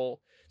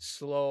ethical,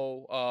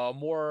 slow,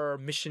 more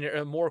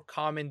missionary, more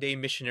common day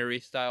missionary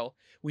style.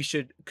 We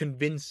should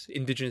convince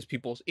indigenous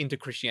peoples into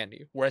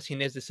Christianity, whereas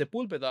Ginés de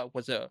Sepúlveda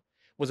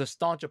was a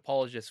staunch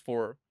apologist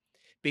for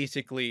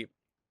basically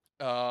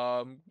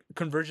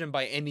conversion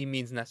by any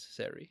means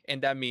necessary,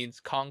 and that means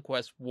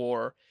conquest,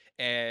 war,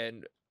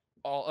 and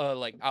all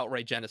like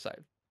outright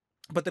genocide.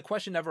 But the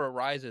question never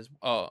arises: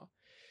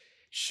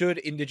 should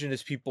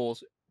indigenous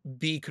peoples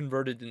be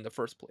converted in the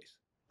first place?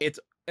 It's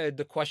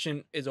the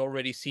question is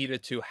already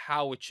ceded to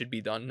how it should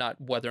be done, not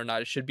whether or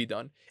not it should be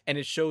done, and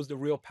it shows the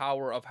real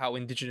power of how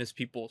indigenous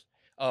peoples,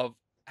 of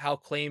how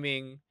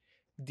claiming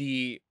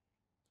the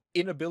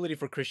inability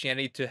for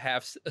Christianity to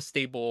have a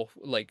stable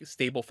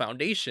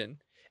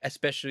foundation,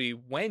 especially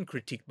when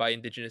critiqued by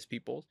indigenous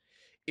peoples,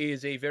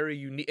 is a very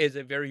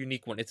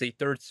unique one. It's a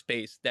third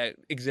space that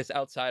exists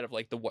outside of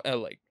like the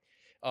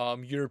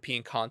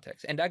European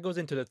context, and that goes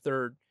into the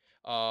third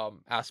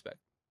aspect,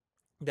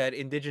 that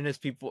indigenous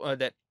people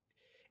that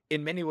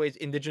in many ways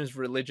indigenous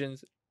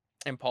religions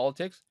and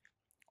politics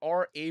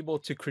are able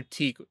to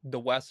critique the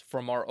West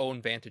from our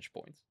own vantage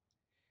points.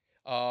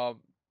 Um,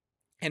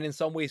 and in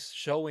some ways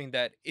showing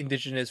that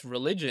indigenous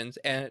religions,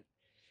 and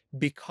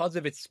because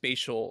of its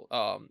spatial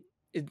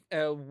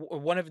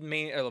one of the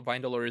main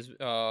Vine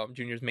Deloria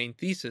Jr.'s main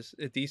theses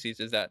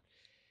is that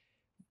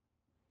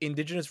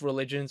indigenous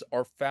religions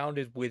are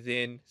founded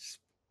within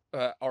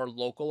are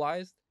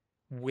localized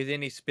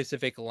within a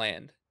specific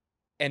land,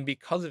 and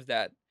because of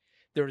that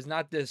there is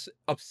not this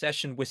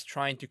obsession with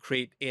trying to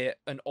create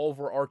an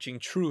overarching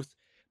truth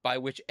by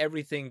which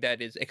everything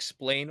that is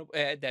explained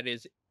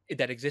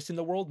that exists in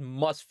the world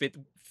must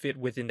fit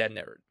within that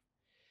narrative.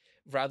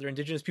 Rather,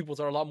 indigenous peoples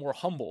are a lot more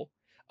humble,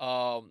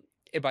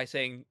 by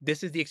saying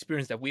this is the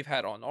experience that we've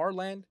had on our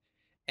land,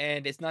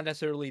 and it's not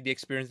necessarily the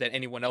experience that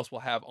anyone else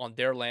will have on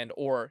their land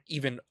or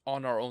even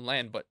on our own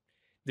land, but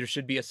there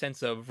should be a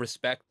sense of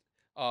respect,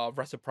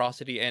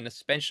 reciprocity, and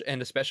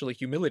especially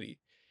humility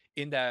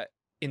in that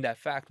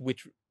fact.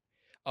 Which,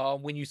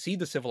 when you see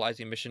the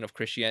civilizing mission of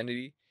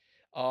Christianity,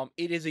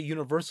 it is a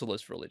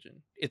universalist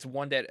religion. It's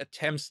one that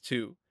attempts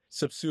to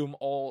subsume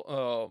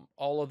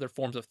all other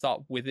forms of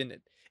thought within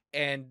it.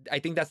 And I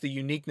think that's the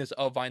uniqueness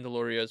of Vine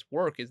Deloria's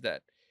work, is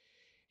that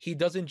he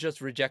doesn't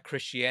just reject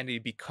Christianity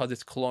because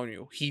it's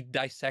colonial. He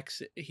dissects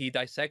it. He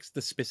dissects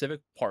the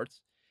specific parts,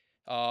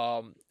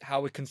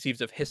 how it conceives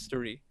of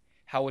history,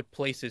 how it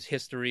places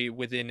history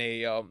within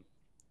a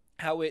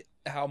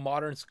how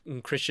modern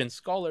Christian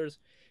scholars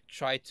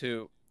try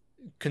to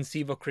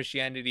conceive of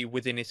Christianity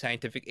within a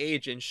scientific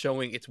age, and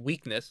showing its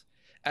weakness,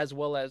 as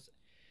well as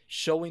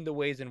showing the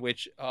ways in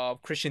which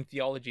Christian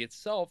theology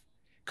itself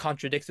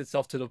contradicts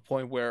itself to the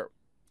point where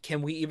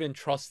can we even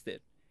trust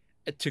it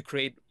to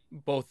create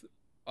both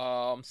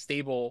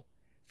stable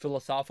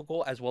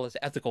philosophical as well as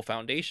ethical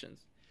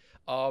foundations.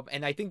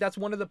 And I think that's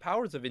one of the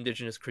powers of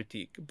indigenous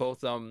critique,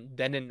 both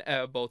then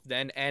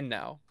and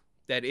now,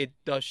 that it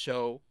does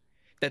show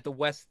that the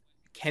West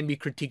can be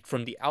critiqued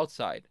from the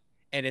outside.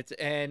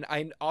 And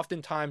I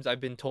oftentimes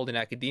I've been told in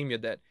academia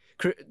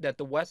that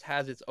the West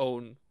has its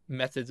own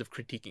methods of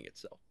critiquing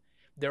itself.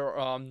 There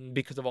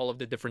because of all of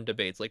the different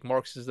debates like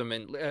Marxism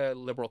and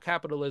liberal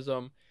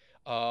capitalism,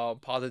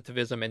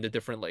 positivism, and the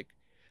different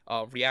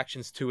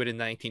reactions to it in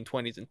the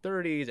 1920s and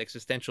 30s,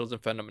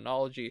 existentialism,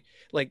 phenomenology.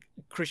 Like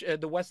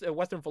the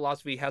Western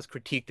philosophy has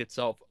critiqued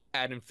itself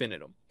ad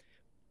infinitum,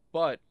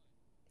 but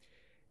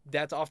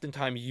that's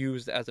oftentimes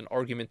used as an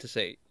argument to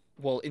say,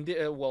 well,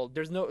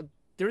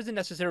 there isn't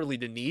necessarily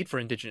the need for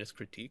indigenous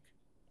critique,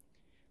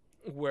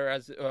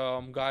 whereas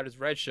God is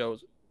Red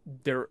shows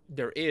there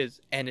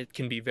is, and it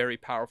can be very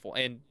powerful.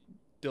 And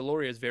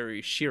Deloria is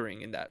very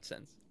shearing in that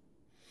sense.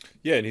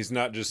 Yeah, and he's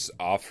not just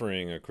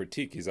offering a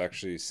critique. He's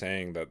actually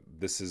saying that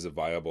this is a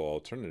viable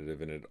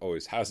alternative, and it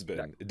always has been.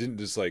 Exactly. It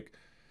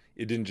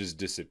didn't just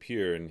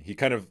disappear. And he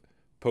kind of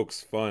pokes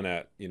fun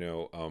at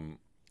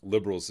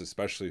liberals,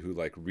 especially, who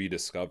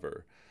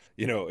rediscover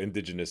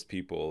indigenous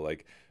people.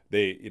 Like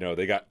they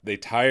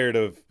tired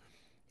of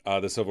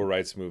the civil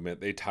rights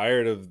movement. They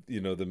tired of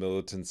the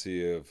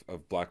militancy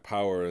of Black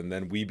Power, and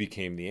then we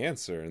became the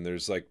answer. And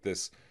there's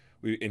this.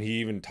 And he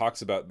even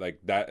talks about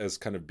that as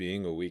kind of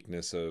being a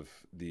weakness of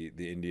the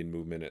Indian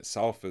movement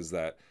itself, is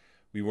that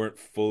we weren't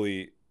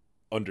fully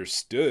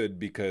understood,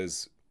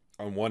 because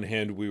on one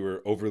hand we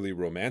were overly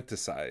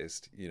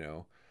romanticized,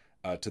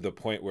 to the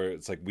point where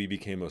it's like we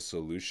became a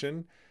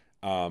solution,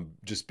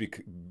 just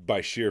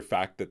by sheer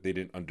fact that they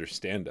didn't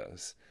understand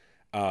us.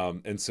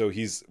 And so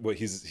he's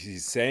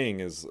saying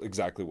is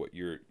exactly what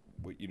you're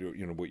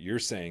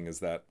saying, is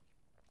that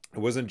it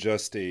wasn't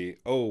just a,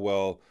 oh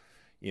well,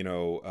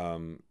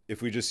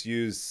 if we just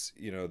use,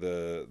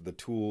 the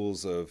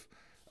tools of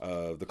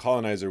the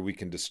colonizer, we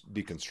can just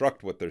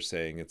deconstruct what they're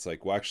saying. It's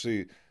like, well,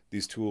 actually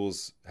these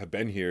tools have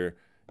been here,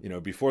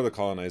 before the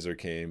colonizer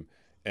came,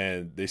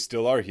 and they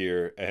still are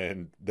here,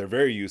 and they're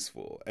very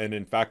useful. And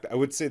in fact, I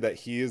would say that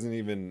he isn't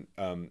even,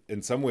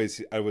 in some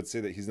ways, I would say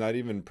that he's not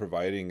even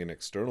providing an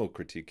external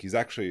critique. He's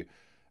actually,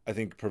 I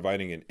think,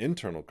 providing an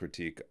internal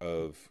critique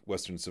of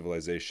Western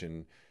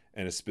civilization,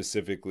 and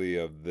specifically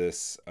of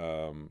this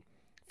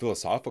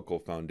philosophical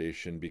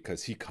foundation,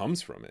 because he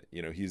comes from it.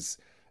 He's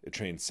a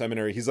trained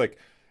seminary.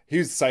 He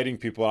was citing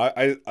people.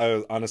 I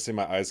honestly,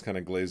 my eyes kind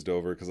of glazed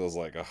over, because I was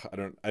like,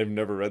 I've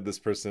never read this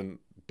person.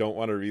 Don't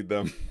want to read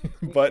them.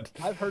 But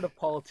I've heard of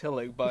Paul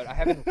Tillich, but I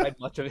haven't read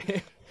much of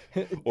it.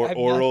 or I've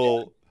not,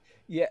 oral.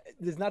 yeah,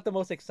 it's not the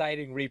most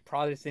exciting read,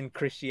 Protestant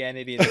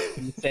Christianity in the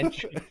 18th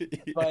century,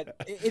 Yeah. but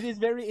it is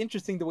very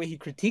interesting the way he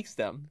critiques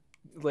them,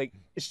 like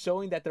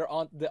showing that they're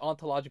on the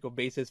ontological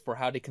basis for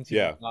how they conceive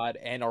Yeah. of God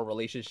and our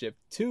relationship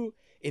to,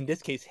 in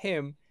this case,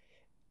 him,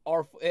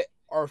 are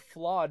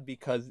flawed,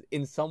 because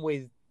in some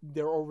ways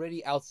they're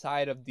already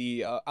outside of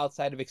the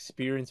outside of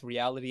experience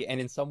reality, and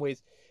in some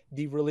ways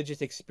the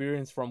religious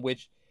experience from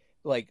which,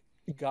 like,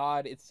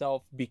 God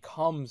itself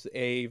becomes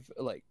a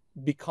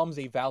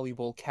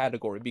valuable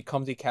category,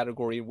 becomes a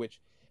category in which,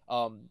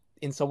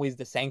 in some ways,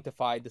 the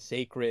sanctified, the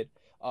sacred,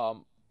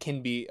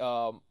 can be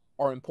are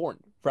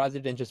important, rather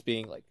than just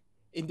being like.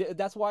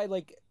 That's why,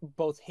 like,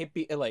 both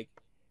hippie, like,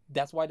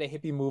 that's why the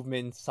hippie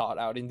movement sought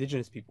out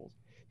indigenous peoples.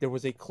 There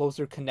was a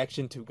closer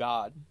connection to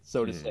God,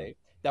 so to Mm. say,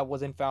 that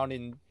wasn't found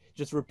in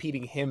just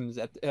repeating hymns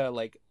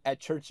at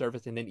church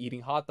service, and then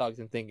eating hot dogs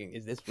and thinking,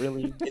 is this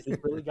really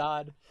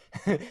God?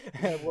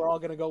 We're all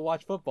gonna go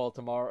watch football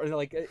tomorrow, or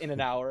like in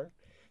an hour.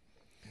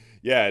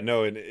 Yeah,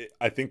 no, and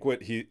I think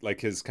what he,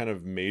 like, his kind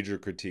of major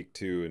critique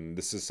too, and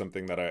this is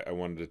something that I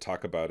wanted to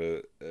talk about,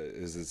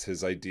 is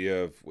his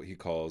idea of what he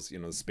calls,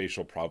 the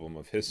spatial problem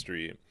of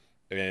history.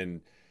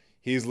 And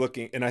he's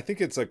looking, and I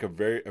think it's like a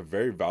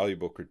very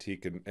valuable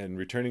critique, and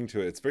returning to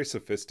it, it's very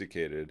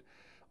sophisticated.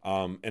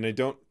 And I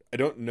don't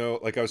know,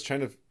 like, I was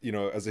trying to,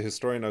 as a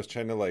historian, I was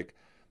trying to, like,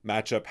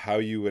 match up how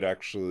you would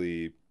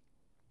actually,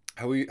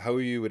 how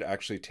you would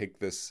actually take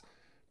this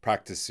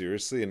practice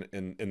seriously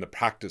in the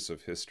practice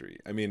of history.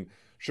 I mean,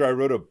 sure, I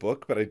wrote a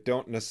book, but I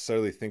don't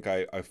necessarily think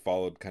I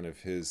followed kind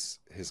of his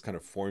kind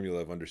of formula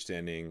of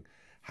understanding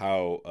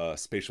how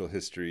spatial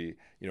history,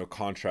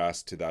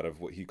 contrasts to that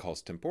of what he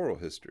calls temporal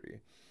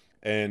history.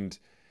 And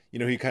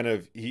he kind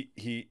of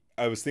he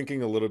I was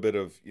thinking a little bit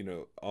of,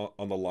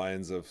 on the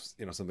lines of,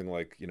 something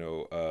like,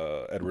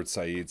 Edward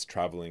Said's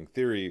traveling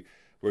theory,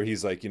 where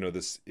he's like,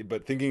 this,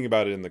 but thinking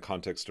about it in the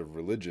context of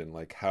religion,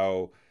 like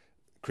how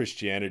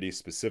Christianity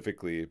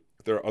specifically,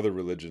 there are other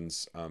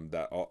religions,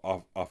 that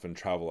often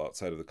travel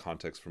outside of the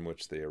context from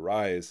which they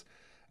arise.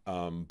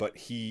 But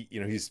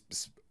he's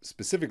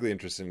specifically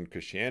interested in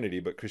Christianity,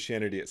 but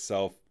Christianity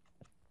itself,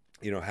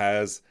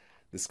 has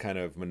this kind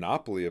of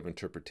monopoly of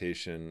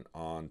interpretation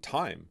on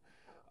time.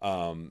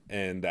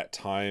 And that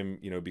time,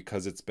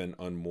 because it's been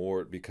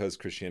unmoored, because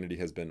Christianity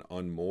has been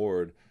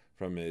unmoored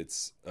from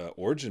its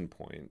origin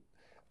point,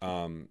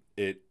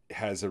 it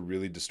has a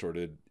really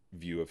distorted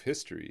view of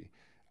history,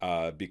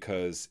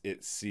 because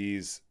it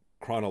sees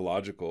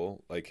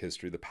chronological, like,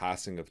 history, the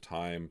passing of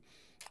time,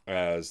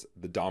 as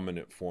the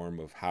dominant form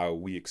of how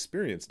we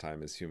experience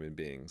time as human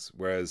beings.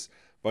 Whereas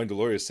Vine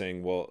Deloria is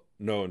saying, well,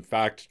 no, in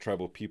fact,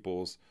 tribal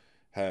peoples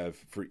have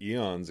for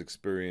eons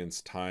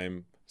experienced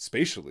time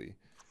spatially,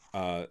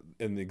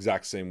 in the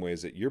exact same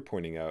ways that you're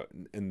pointing out,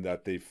 in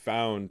that they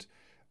found,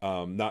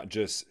 not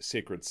just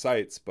sacred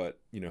sites, but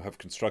have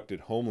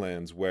constructed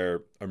homelands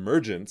where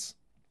emergence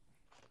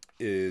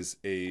is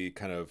a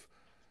kind of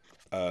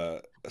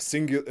a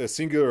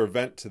singular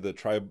event to the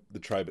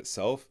tribe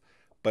itself,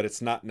 but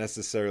it's not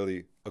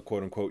necessarily a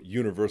quote unquote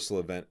universal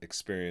event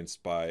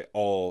experienced by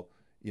all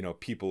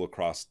people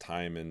across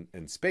time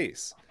and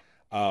space.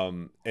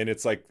 And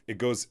it's like it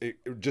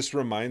just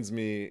reminds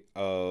me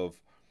of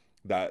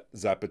that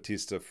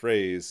Zapatista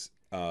phrase,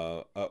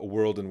 a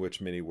world in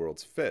which many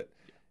worlds fit.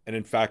 And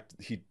in fact,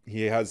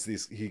 he has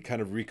these, he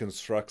kind of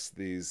reconstructs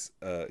these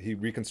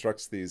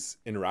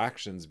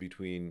interactions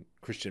between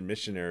Christian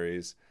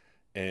missionaries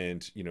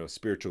and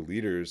spiritual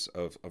leaders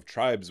of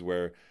tribes,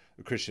 where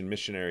a Christian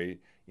missionary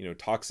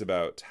talks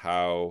about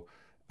how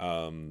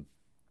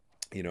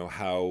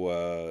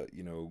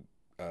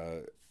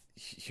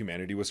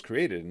humanity was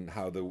created, and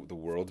how the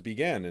world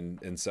began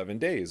in 7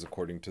 days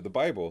according to the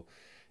Bible.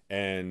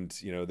 And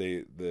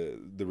the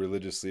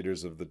religious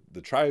leaders of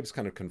the tribes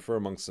kind of confer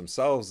amongst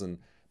themselves, and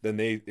then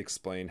they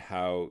explain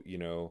how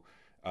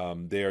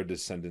They are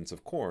descendants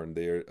of corn.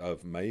 They are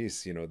of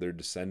maize. You know, they're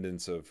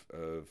descendants of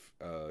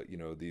you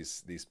know,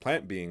 these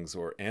plant beings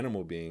or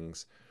animal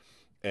beings.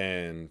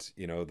 And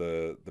you know,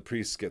 the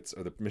priest gets,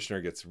 or the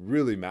missionary gets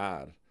really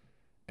mad,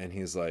 and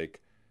he's like,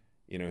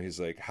 you know, he's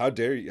like, how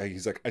dare you?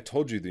 He's like, I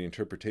told you the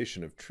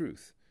interpretation of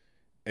truth,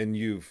 and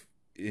you've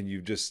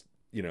just,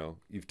 you know,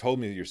 you've told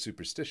me your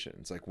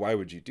superstitions. Like, why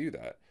would you do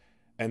that?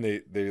 And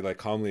they like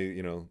calmly,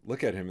 you know,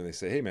 look at him and they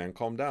say, hey man,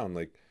 calm down.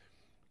 Like,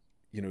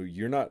 you know,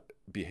 you're not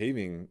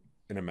behaving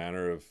in a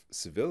manner of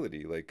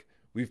civility. Like,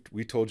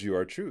 we told you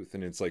our truth.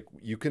 And it's like,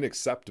 you can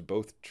accept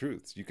both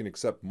truths. You can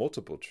accept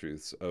multiple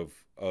truths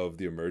of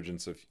the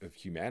emergence of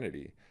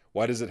humanity.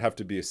 Why does it have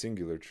to be a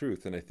singular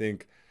truth? And I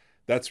think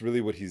that's really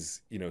what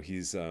he's, you know,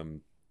 he's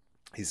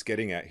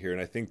getting at here.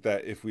 And I think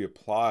that if we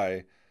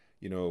apply,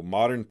 you know,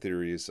 modern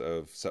theories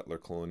of settler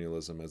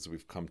colonialism as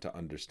we've come to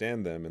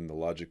understand them in the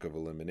logic of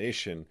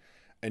elimination,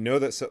 I know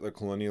that settler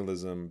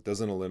colonialism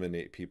doesn't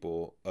eliminate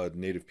people,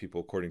 native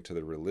people, according to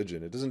their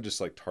religion. It doesn't just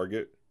like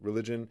target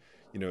religion.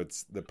 You know,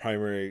 it's the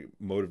primary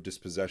mode of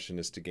dispossession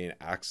is to gain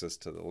access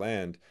to the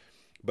land.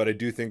 But I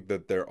do think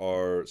that there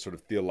are sort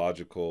of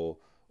theological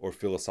or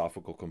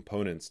philosophical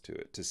components to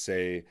it, to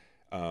say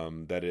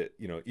that it,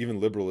 you know, even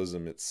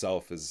liberalism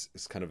itself is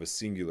kind of a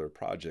singular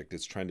project.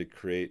 It's trying to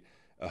create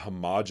a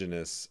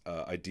homogenous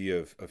idea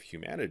of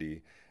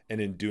humanity. And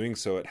in doing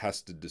so, it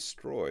has to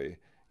destroy,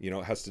 you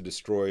know, it has to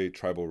destroy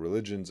tribal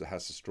religions. It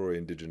has to destroy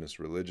indigenous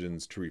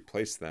religions to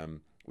replace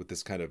them with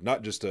this kind of,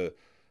 not just a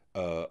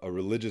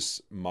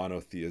religious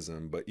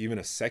monotheism, but even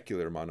a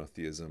secular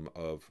monotheism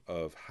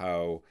of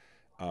how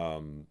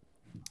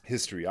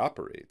history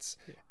operates.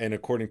 Yeah. And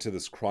according to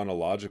this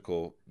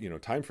chronological, you know,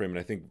 time frame, and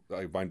I think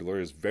Vine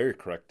Deloria is very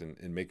correct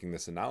in making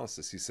this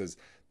analysis. He says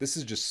this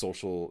is just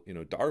social, you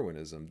know,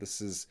 Darwinism. This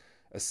is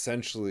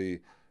essentially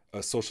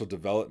a social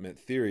development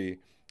theory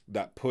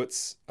that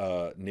puts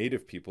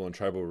native people and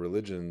tribal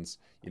religions,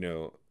 you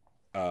know,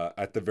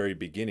 at the very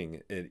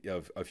beginning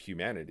of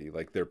humanity.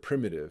 Like, they're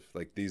primitive.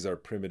 Like, these are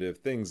primitive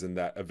things, and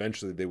that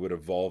eventually they would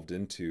have evolved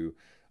into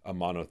a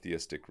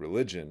monotheistic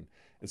religion.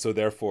 And so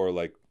therefore,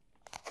 like,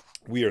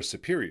 we are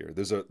superior.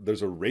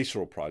 There's a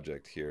racial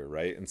project here,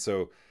 right? And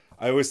so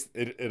I always,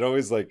 it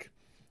always, like,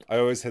 I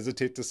always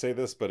hesitate to say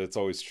this, but it's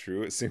always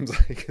true. It seems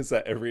like is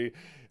that every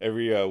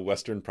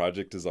Western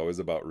project is always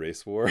about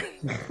race war.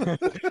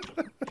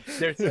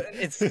 There's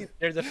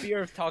a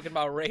fear of talking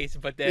about race,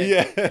 but then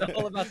Yeah. it's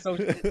all about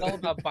social. It's all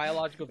about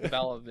biological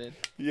development,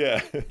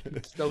 Yeah.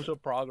 social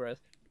progress.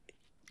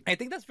 I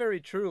think that's very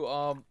true.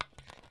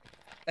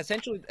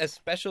 Essentially,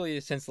 especially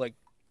since like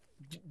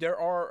there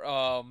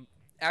are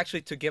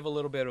actually, to give a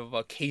little bit of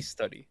a case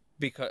study,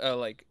 because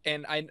like,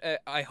 and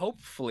I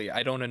hopefully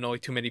I don't annoy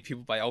too many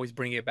people by always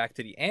bringing it back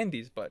to the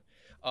Andes, but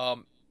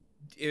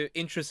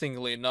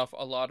interestingly enough,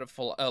 a lot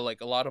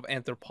of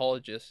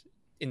anthropologists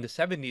in the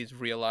 70s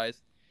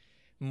realized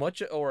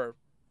much or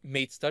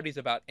made studies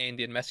about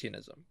Andean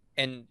messianism,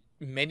 and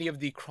many of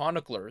the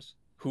chroniclers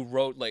who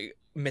wrote, like,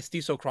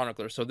 mestizo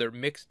chroniclers, so they're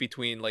mixed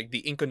between like the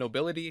Inca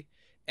nobility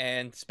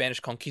and Spanish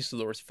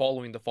conquistadors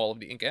following the fall of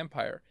the Inca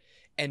Empire.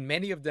 And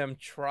many of them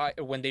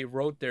when they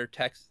wrote their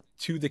texts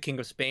to the King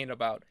of Spain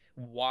about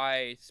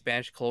why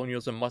Spanish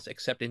colonialism must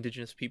accept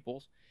indigenous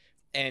peoples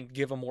and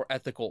give a more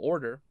ethical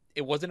order,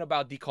 it wasn't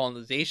about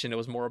decolonization. It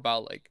was more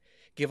about, like,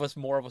 give us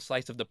more of a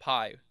slice of the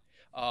pie,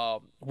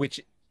 which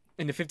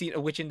in the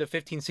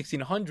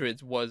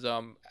 1600s was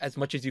as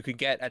much as you could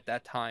get at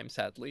that time.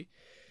 Sadly,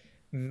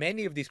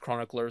 many of these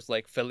chroniclers,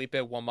 like Felipe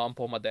Guamán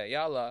Poma de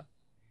Ayala,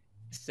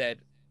 said,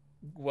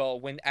 well,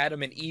 when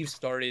Adam and Eve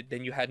started,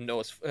 then you had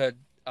Noah's.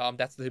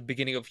 That's the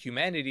beginning of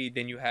humanity.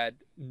 Then you had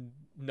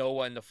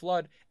Noah and the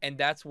flood, and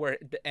that's where.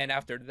 And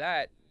after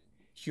that,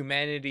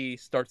 humanity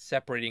starts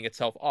separating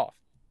itself off.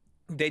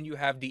 Then you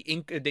have the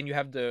Inca. Then you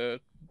have the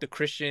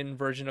Christian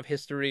version of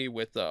history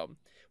with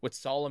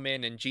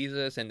Solomon and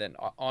Jesus, and then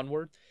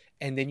onward.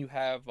 And then you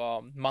have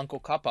Manco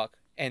Capac,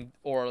 and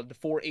or the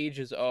 4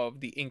 ages of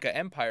the Inca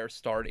Empire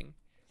starting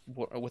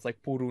with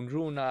like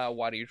Purunruna,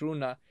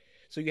 Wariruna.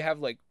 So you have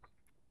like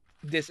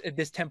this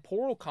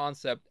temporal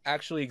concept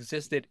actually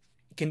existed,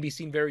 can be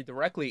seen very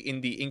directly in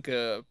the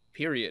Inca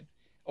period,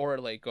 or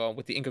like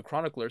with the Inca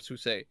chroniclers who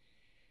say,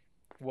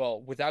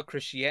 well, without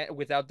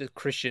the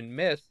Christian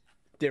myth,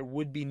 there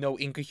would be no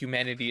Inca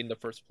humanity in the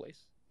first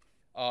place.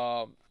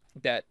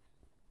 That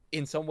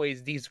in some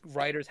ways these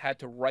writers had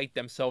to write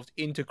themselves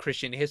into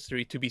Christian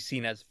history to be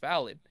seen as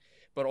valid,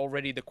 but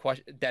already the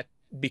question that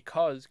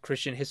because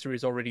Christian history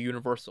is already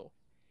universal,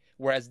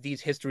 whereas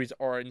these histories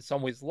are in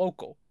some ways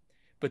local.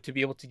 But to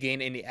be able to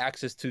gain any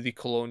access to the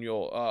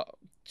colonial,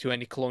 to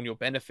any colonial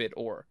benefit,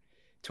 or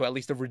to at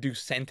least a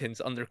reduced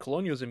sentence under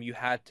colonialism, you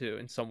had to,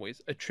 in some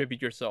ways,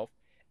 attribute yourself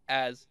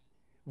as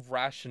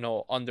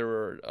rational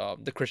under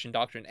the Christian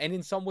doctrine. And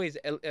in some ways,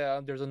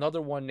 there's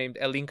another one named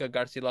El Inca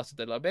Garcilaso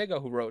de la Vega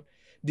who wrote,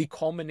 the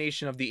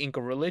culmination of the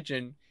Inca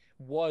religion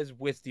was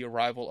with the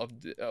arrival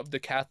of the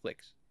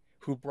Catholics,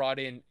 who brought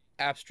in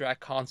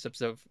abstract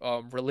concepts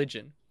of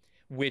religion,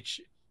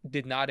 which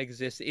did not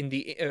exist in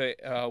the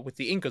with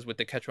the Incas with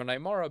the Quechua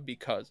Aymara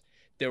because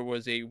there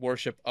was a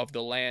worship of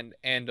the land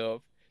and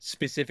of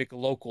specific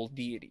local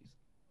deities.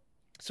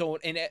 So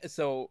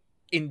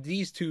in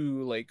these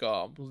two like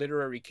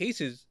literary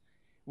cases,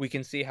 we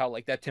can see how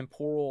like that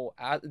temporal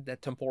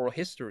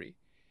history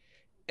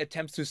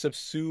attempts to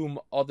subsume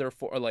other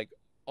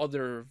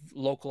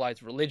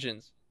localized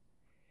religions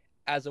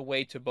as a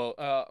way to both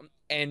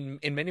and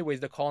in many ways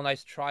the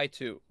colonized try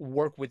to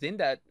work within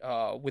that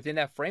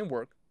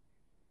framework,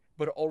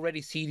 but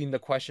already seeding the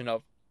question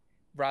of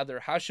rather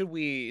how should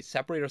we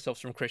separate ourselves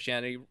from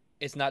Christianity.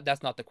 It's not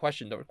That's not the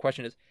question. The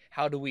question is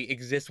how do we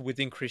exist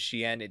within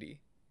Christianity,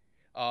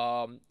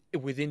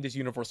 within this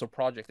universal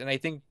project. And I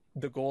think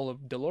the goal of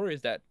Deloria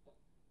is that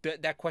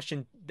that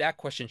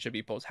question should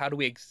be posed. How do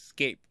we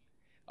escape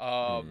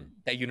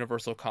that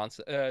universal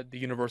concept, the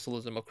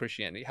universalism of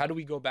Christianity? How do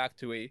we go back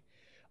to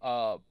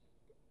uh,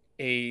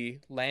 a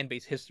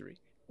land-based history,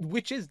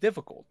 which is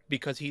difficult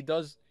because he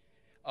does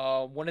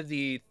one of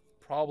the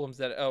problems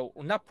that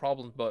not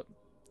problems, but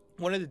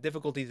one of the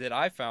difficulties that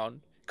I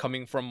found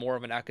coming from more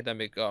of an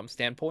academic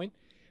standpoint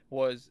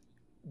was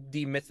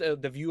the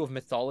view of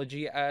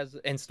mythology as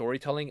and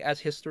storytelling as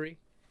history,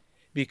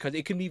 because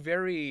it can be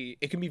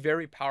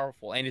very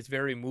powerful and it's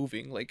very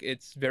moving. Like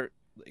it's very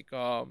like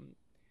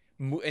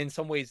in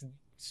some ways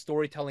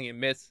storytelling and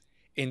myths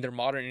in their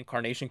modern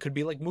incarnation could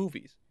be like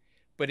movies,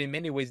 but in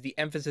many ways the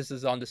emphasis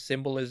is on the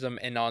symbolism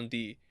and on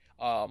the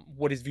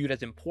what is viewed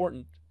as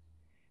important,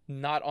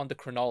 not on the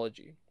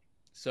chronology.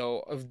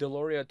 So if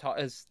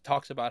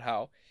talks about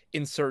how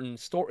in certain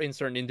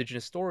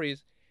indigenous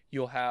stories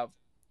you'll have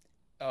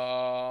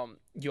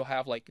you'll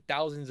have like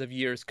thousands of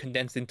years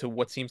condensed into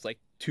what seems like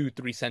 2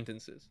 3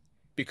 sentences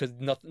because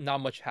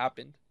not much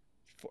happened.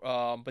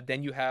 But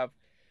then you have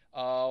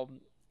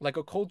like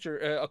a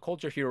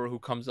culture hero who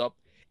comes up,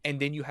 and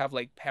then you have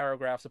like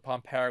paragraphs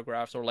upon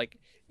paragraphs or like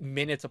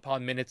minutes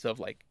upon minutes of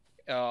like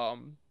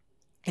um,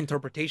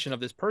 interpretation of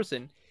this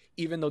person,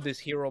 even though this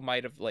hero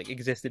might have like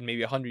existed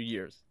maybe 100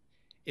 years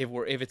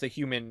if it's a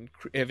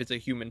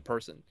human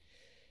person.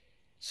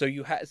 So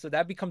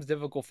that becomes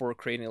difficult for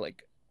creating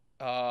like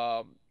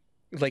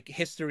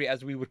history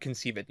as we would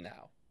conceive it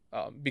now,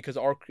 because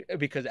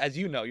as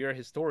you know, you're a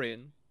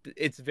historian.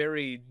 It's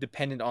very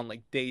dependent on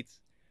like dates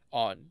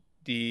on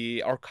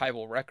the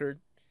archival record,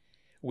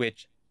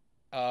 which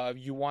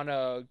you want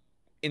to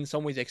in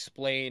some ways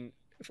explain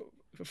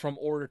from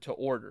order to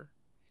order,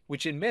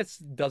 which in myths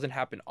doesn't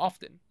happen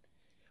often.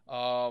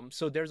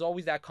 So there's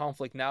always that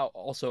conflict now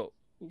also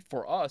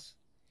for us,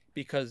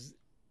 because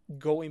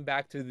going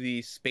back to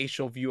the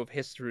spatial view of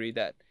history,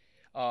 that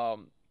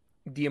um,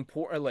 the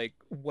important like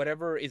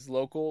whatever is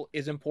local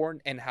is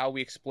important, and how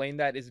we explain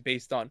that is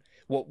based on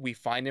what we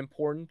find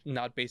important,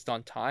 not based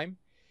on time,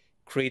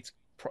 creates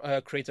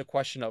creates a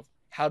question of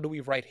how do we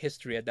write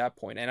history at that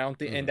point. And I don't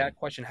think and Mm-hmm. that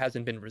question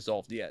hasn't been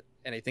resolved yet.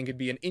 And I think it'd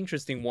be an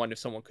interesting one if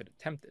someone could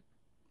attempt it.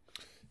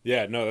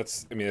 Yeah, no,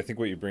 that's. I mean, I think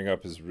what you bring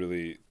up is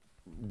really,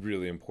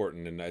 really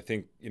important, and I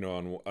think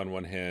on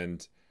one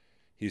hand,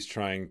 he's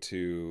trying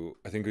to.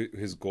 I think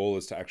his goal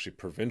is to actually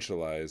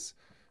provincialize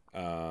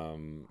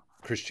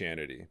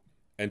Christianity,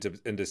 and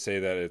to say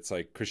that it's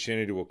like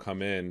Christianity will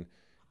come in,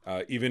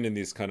 even in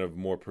these kind of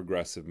more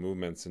progressive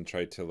movements, and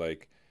try to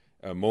like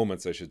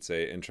moments, I should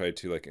say, and try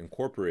to like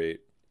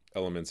incorporate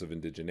elements of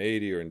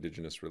indigeneity or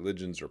indigenous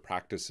religions or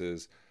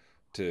practices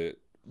to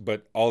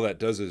but all that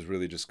does is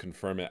really just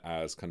confirm it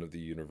as kind of the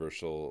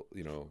universal,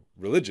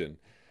 religion.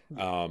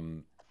 Yeah.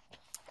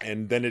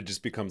 And then it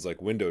just becomes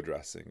like window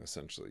dressing,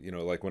 essentially.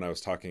 Like when I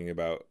was talking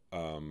about,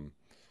 and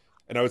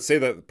I would say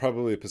that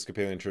probably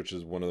Episcopalian Church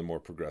is one of the more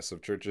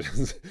progressive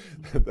churches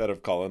that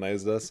have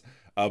colonized us.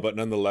 But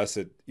nonetheless,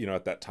 at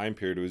that time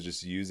period, it was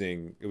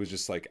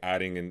just like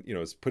adding and,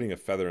 it's putting a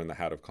feather in the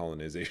hat of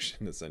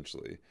colonization,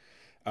 essentially.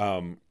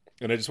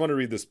 And I just want to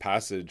read this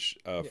passage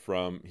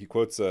he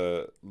quotes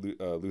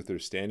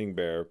Luther's Standing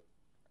Bear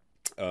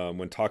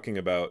when talking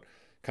about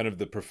kind of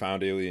the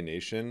profound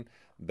alienation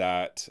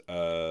that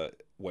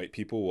white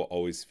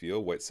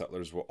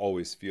settlers will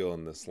always feel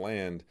in this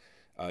land,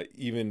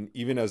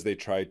 even as they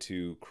try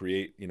to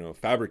create,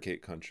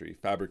 fabricate country,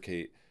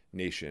 fabricate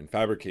nation,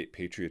 fabricate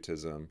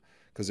patriotism,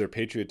 because their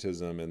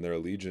patriotism and their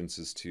allegiance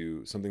is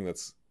to something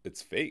it's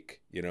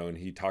fake, and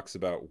he talks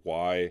about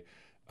why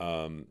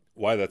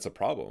that's a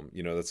problem.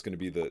 That's going to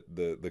be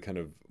the kind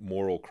of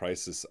moral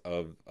crisis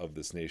of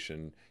this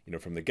nation,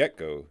 from the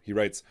get-go. He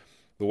writes,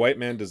 "The white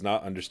man does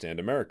not understand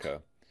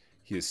America.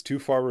 He is too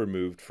far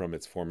removed from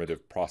its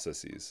formative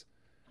processes.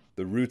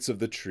 The roots of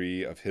the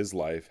tree of his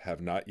life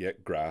have not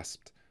yet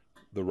grasped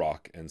the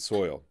rock and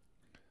soil.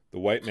 The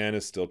white man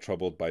is still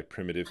troubled by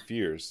primitive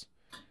fears.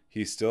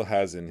 He still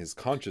has in his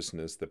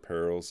consciousness the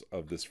perils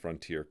of this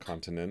frontier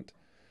continent,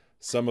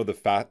 some of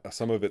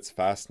its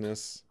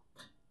fastness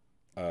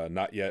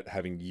not yet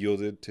having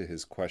yielded to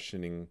his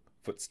questioning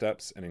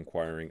footsteps and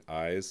inquiring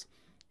eyes.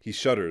 He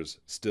shudders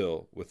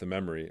still with the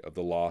memory of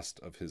the lost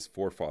of his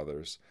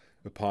forefathers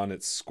upon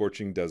its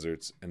scorching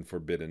deserts and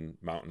forbidden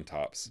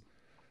mountaintops.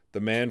 The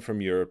man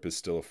from Europe is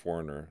still a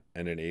foreigner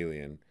and an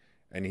alien,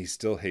 and he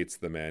still hates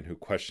the man who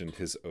questioned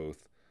his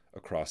oath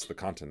across the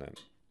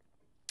continent.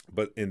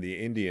 But in the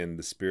Indian,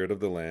 the spirit of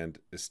the land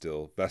is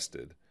still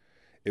vested.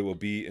 It will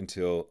be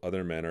until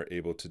other men are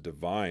able to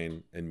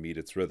divine and meet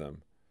its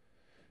rhythm.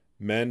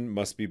 Men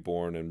must be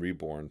born and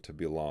reborn to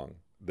belong.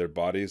 Their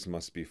bodies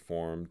must be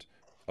formed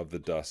of the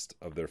dust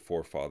of their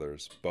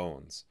forefathers'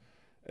 bones.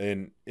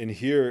 And in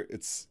here,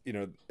 it's,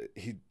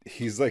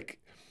 he's like,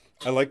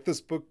 I like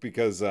this book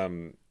because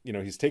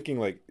he's taking,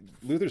 like,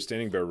 Luther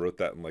Standing Bear wrote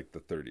that in like the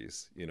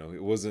 30s.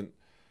 It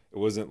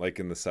wasn't like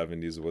in the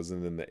 70s, it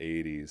wasn't in the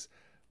 80s.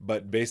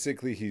 But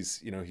basically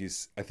he's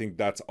I think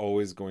that's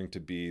always going to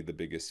be the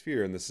biggest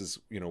fear, and this is,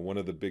 one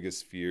of the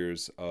biggest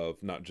fears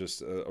of not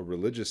just a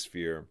religious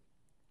fear,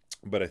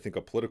 but I think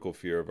a political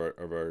fear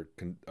of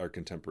our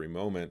contemporary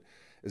moment,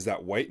 is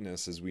that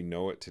whiteness as we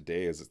know it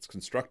today, as it's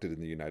constructed in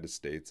the United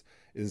States,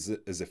 is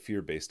a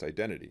fear-based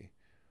identity,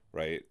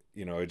 right?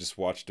 I just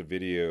watched a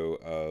video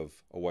of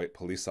a white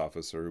police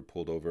officer who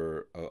pulled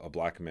over a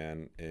black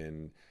man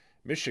in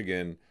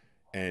Michigan,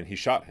 and he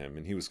shot him,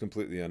 and he was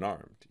completely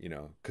unarmed,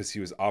 because he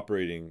was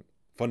operating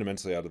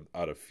fundamentally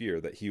out of fear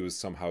that he was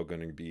somehow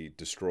going to be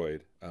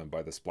destroyed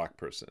by this black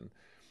person.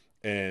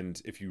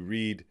 And if you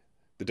read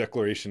the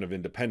Declaration of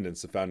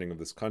Independence, the founding of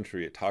this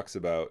country, it talks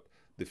about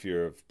the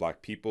fear of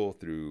black people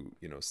through,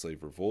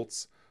 slave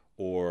revolts,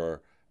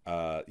 or,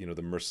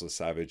 the merciless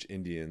savage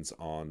Indians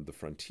on the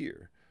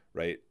frontier,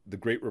 right? The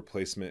Great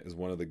Replacement is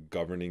one of the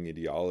governing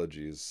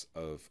ideologies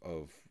of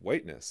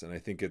whiteness. And I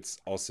think it's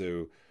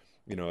also,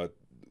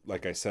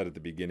 like I said at the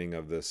beginning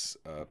of this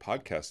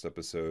podcast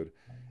episode,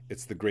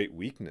 it's the great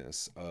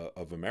weakness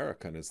of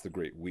America, and it's the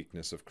great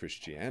weakness of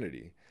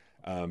Christianity.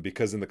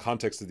 Because in the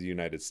context of the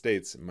United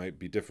States, it might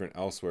be different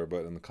elsewhere,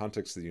 but in the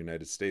context of the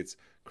United States,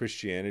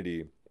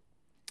 Christianity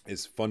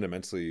is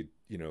fundamentally,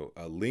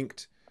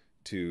 linked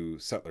to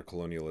settler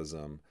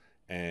colonialism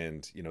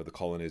and, the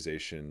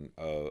colonization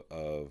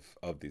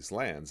of these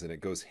lands. And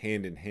it goes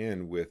hand in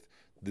hand with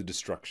the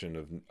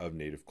destruction of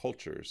native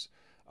cultures.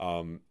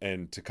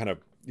 And to kind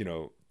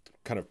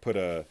of put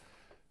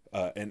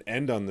an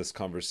end on this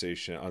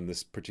conversation, on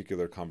this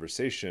particular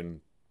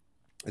conversation,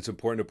 it's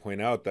important to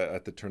point out that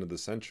at the turn of the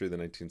century, the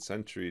 19th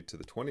century to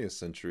the 20th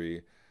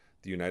century,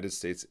 the United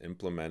States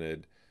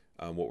implemented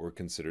what were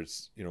considered,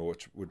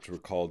 which were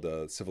called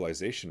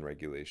civilization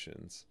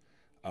regulations.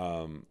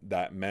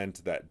 That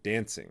meant that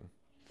dancing,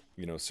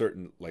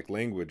 certain like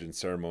language and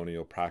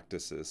ceremonial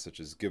practices such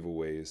as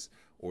giveaways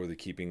or the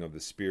keeping of the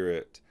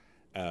spirit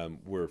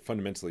were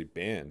fundamentally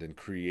banned, and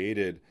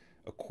created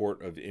a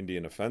court of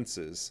Indian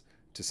offenses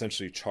to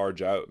essentially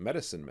charge out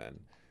medicine men.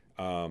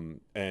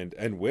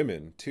 And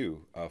women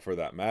too, for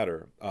that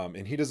matter.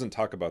 And he doesn't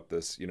talk about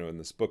this, in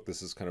this book.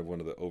 This is kind of one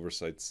of the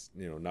oversights,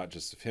 not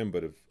just of him,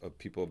 but of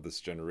people of this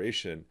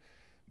generation.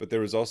 But there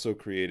was also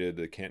created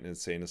the Canton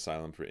Insane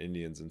Asylum for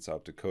Indians in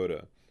South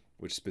Dakota,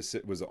 which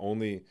was the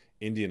only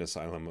Indian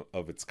asylum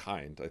of its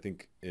kind, I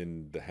think,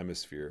 in the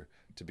hemisphere,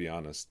 to be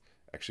honest,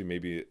 actually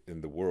maybe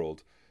in the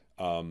world.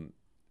 And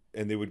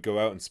they would go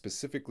out and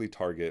specifically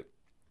target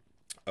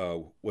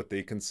what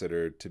they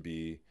considered to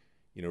be,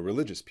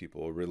 religious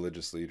people,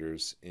 religious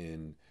leaders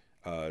in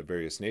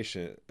various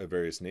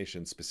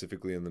nations,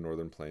 specifically in the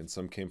Northern Plains.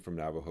 Some came from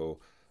Navajo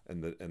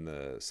and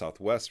the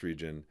Southwest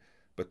region,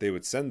 but they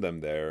would send them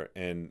there,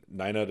 and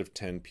 9 out of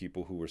 10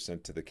 people who were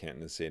sent to the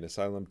Canton Insane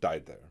Asylum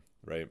died there,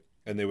 right?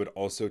 And they would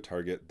also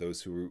target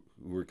those who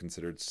were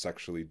considered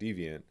sexually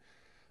deviant,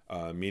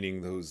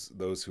 meaning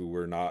those who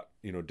were not,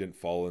 didn't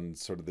fall in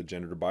sort of the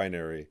gender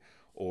binary,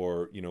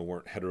 or,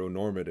 weren't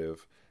heteronormative.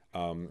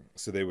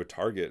 So they would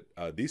target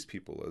these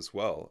people as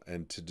well,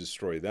 and to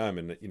destroy them.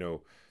 And,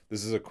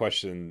 this is a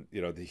question,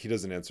 that he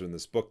doesn't answer in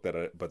this book,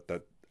 but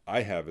that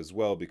I have as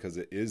well, because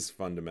it is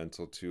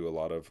fundamental to a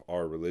lot of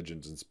our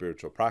religions and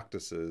spiritual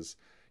practices,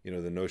 the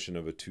notion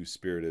of a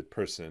two-spirited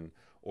person,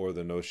 or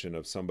the notion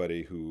of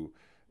somebody who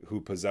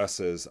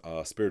possesses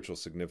spiritual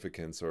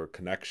significance or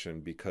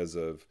connection because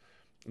of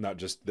not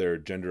just their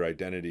gender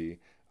identity,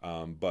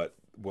 but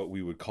what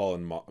we would call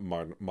in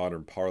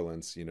modern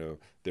parlance,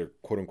 their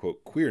quote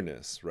unquote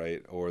queerness,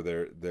 right? Or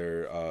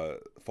their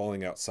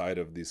falling outside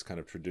of these kind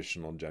of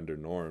traditional gender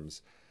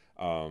norms.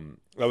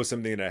 That was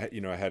something that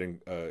I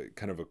had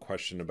kind of a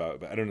question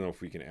about, but I don't know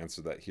if we can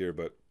answer that here.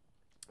 But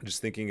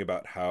just thinking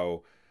about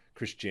how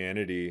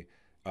Christianity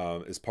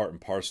is part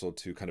and parcel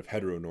to kind of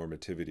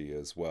heteronormativity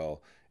as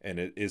well, and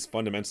it is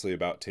fundamentally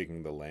about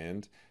taking the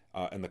land.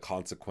 And the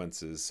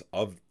consequences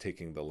of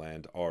taking the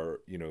land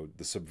are,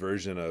 the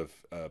subversion of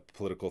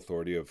political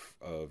authority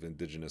of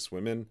Indigenous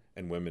women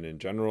and women in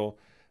general,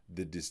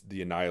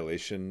 the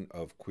annihilation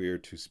of queer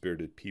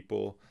two-spirited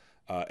people,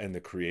 and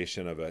the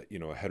creation of a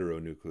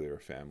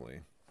heteronuclear family.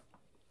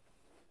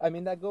 I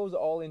mean, that goes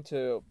all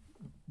into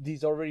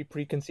these already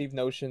preconceived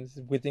notions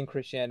within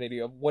Christianity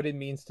of what it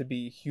means to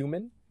be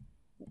human,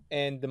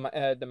 and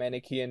the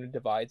Manichaean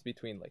divides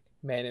between like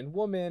man and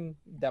woman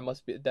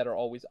that are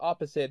always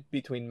opposite,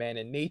 between man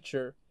and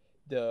nature,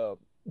 the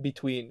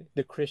between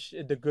the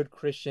good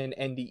Christian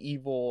and the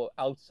evil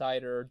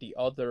outsider, the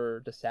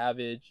other, the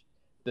savage,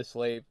 the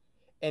slave.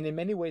 And in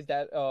many ways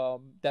that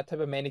type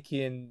of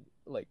Manichaean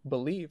like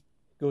belief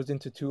goes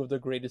into two of the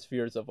greatest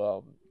fears of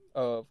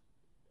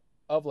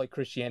like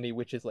Christianity,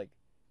 which is like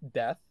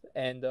death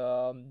and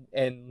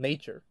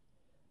nature.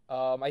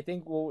 I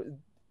think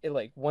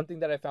like one thing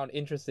that I found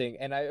interesting,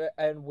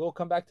 and we'll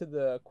come back to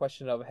the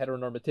question of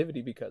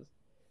heteronormativity, because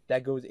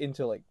that goes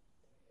into like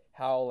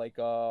how like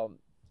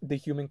the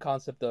human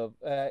concept of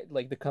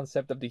like the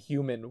concept of the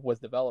human was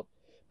developed.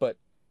 But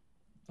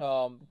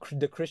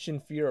the Christian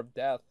fear of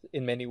death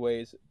in many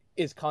ways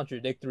is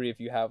contradictory if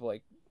you have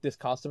like this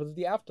concept of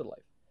the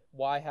afterlife.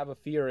 Why have a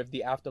fear if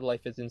the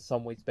afterlife is in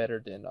some ways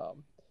better than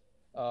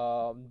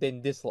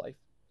this life?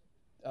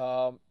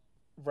 Um,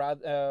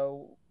 rather,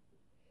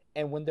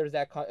 and when there's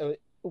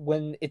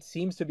when it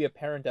seems to be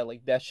apparent that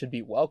like death should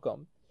be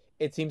welcome,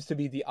 it seems to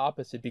be the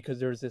opposite, because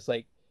there's this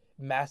like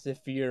massive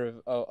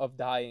fear of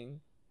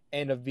dying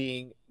and of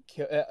being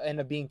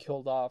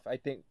killed off, I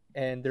think.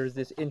 And there's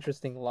this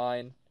interesting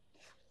line,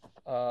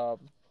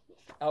 um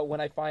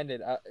when I find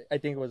it, I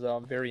think it was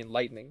very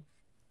enlightening.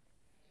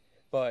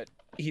 But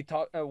he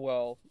talked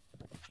well,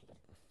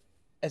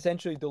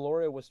 essentially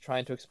Deloria was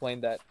trying to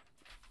explain that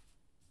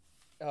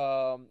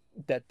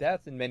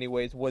death in many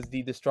ways was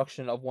the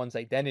destruction of one's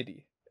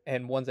identity,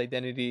 and one's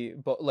identity,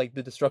 but like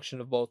the destruction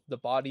of both the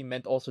body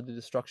meant also the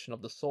destruction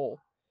of the soul.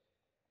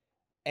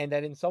 And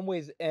that in some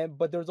ways, and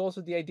but there's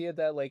also the idea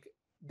that like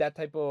that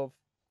type of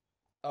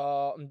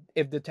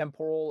if the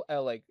temporal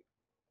like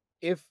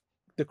if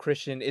the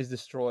Christian is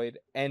destroyed,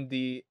 and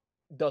the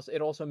thus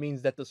it also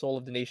means that the soul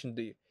of the nation,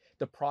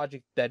 the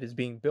project that is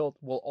being built,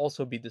 will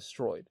also be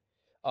destroyed.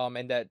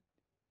 And that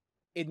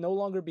it no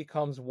longer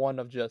becomes one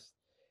of just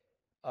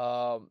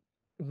um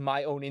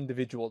my own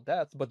individual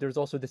deaths, but there's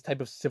also this type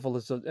of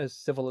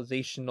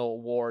civilizational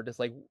war,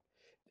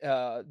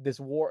 this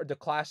war, the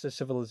clash of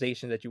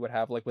civilization that you would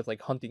have like with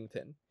like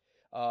Huntington.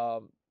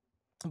 um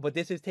but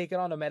this is taken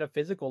on a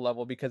metaphysical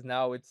level, because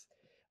now it's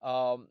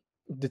um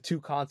the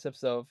two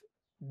concepts of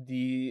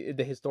the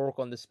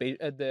historical and the space,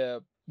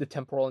 the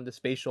temporal and the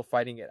spatial,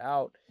 fighting it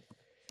out.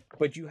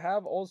 But you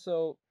have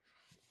also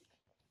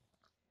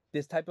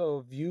this type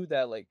of view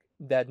that like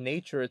that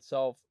nature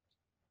itself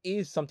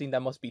is something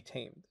that must be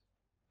tamed,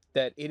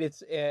 that it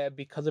is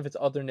because of its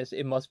otherness,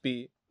 it must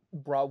be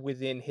brought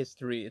within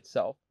history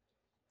itself.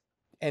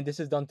 And this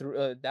is done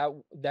through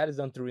that is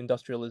done through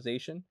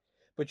industrialization.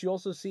 But you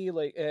also see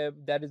like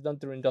that is done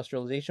through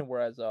industrialization,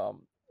 whereas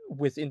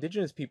with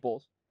indigenous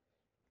peoples,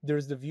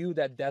 there's the view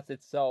that death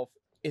itself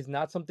is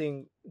not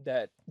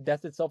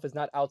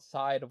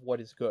outside of what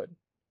is good,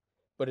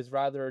 but is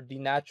rather the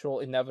natural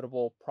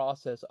inevitable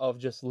process of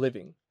just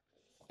living.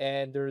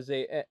 And there's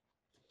a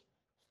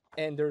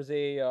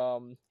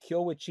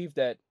Kiowa chief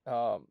that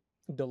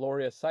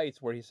Deloria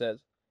cites, where he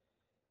says,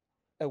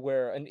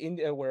 where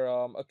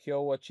a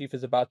Kiowa chief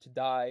is about to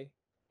die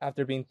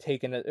after being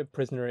taken a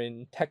prisoner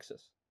in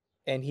Texas,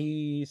 and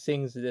he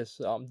sings this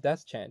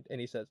death chant,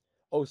 and he says,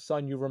 "Oh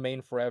sun, you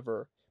remain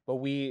forever, but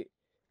we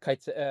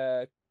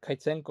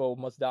Kaitsenko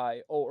must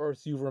die. Oh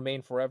earth, you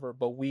remain forever,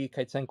 but we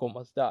Kaitsenko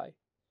must die."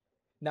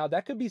 Now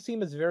that could be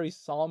seen as very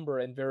somber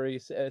and very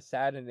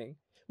saddening,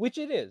 which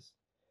it is,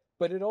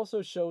 but it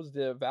also shows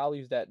the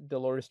values that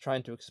Dolores is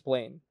trying to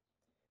explain.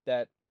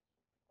 That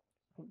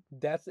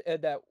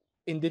that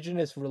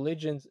indigenous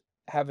religions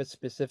have a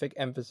specific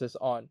emphasis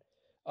on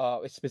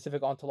a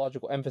specific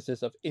ontological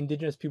emphasis of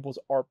indigenous peoples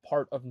are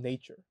part of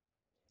nature,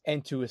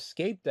 and to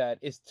escape that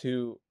is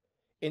to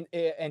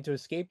and to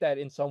escape that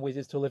in some ways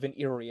is to live in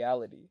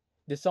irreality.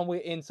 There's some way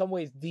In some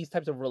ways these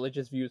types of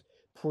religious views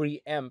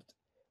preempt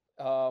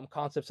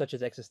concepts such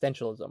as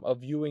existentialism, of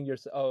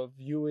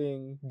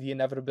viewing the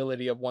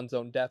inevitability of one's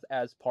own death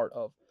as part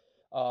of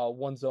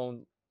one's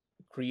own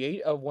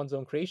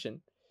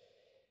creation.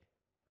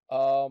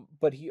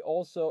 But it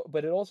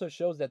also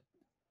shows that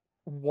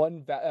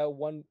one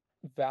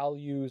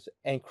values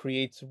and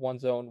creates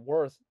one's own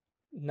worth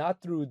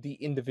not through the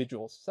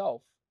individual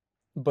self,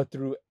 but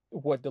through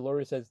what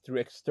Deleuze says, through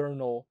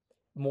external,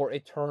 more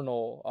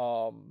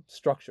eternal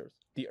structures,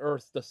 the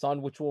earth, the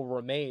sun, which will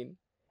remain.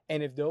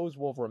 And if those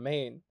will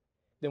remain,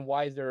 then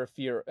why is there a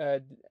fear?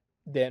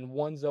 Then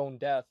one's own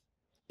death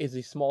is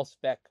a small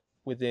speck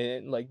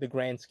within like the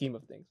grand scheme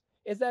of things.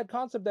 It's that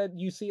concept that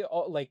you see,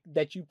 like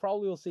that you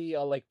probably will see,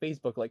 like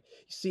Facebook, like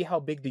you see how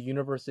big the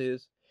universe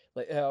is,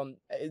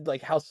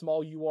 like how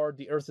small you are.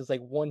 The Earth is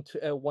like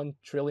 1/1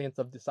 trillionth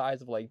of the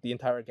size of like the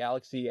entire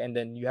galaxy, and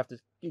then you have to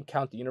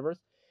count the universe.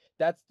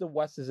 That's the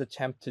West's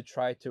attempt to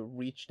try to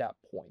reach that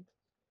point,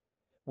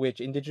 which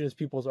indigenous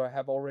peoples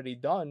have already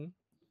done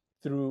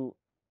through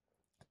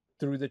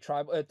the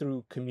tribe,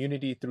 through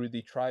community, through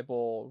the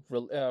tribal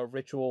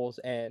rituals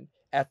and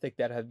ethic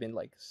that have been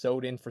like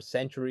sewed in for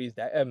centuries,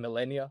 that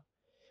millennia,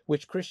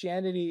 which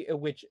Christianity,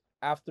 which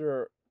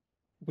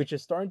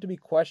is starting to be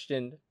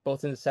questioned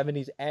both in the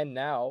 70s and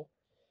now,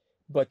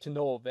 but to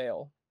no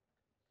avail.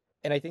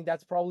 And I think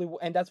that's probably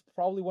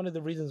one of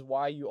the reasons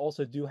why you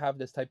also do have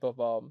this type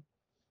of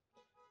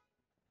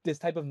this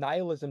type of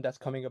nihilism that's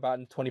coming about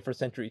in the 21st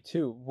century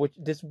too,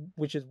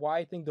 which is why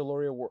I think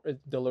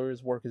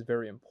Deloria's work is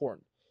very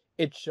important.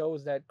 It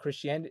shows that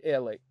Christianity,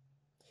 like,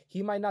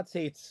 he might not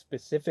say it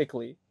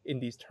specifically in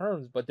these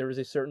terms, but there is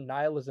a certain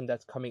nihilism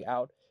that's coming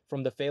out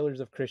from the failures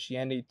of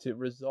Christianity to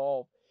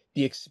resolve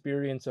the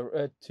experience,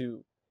 or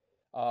to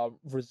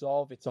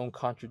resolve its own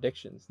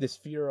contradictions. This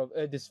fear,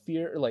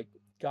 like,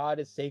 God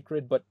is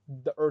sacred, but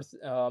the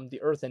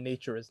earth and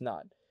nature is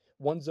not.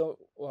 One's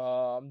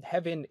own,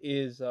 heaven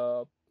is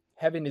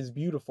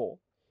beautiful.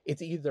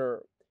 It's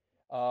either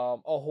a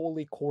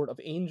holy court of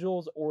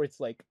angels, or it's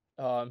like,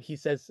 he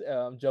says,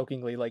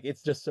 jokingly, like,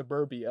 it's just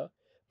suburbia,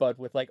 but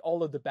with like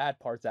all of the bad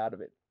parts out of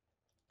it,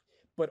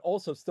 but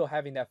also still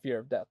having that fear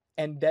of death.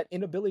 And that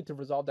inability to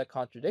resolve that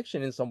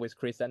contradiction in some ways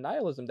creates that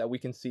nihilism that we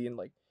can see in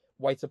like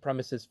white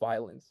supremacist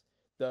violence,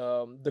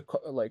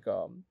 like,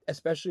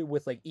 especially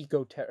with like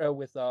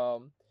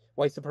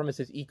white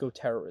supremacist eco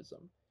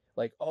terrorism,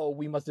 like, oh,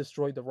 we must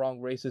destroy the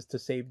wrong races to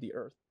save the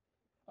earth,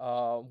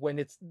 when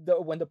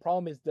the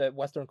problem is that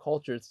Western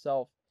culture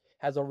itself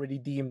has already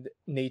deemed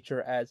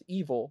nature as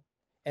evil,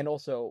 and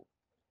also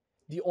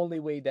the only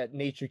way that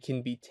nature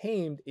can be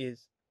tamed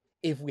is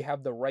if we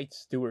have the right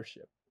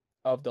stewardship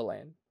of the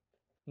land.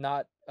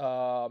 Not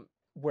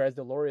whereas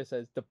Deloria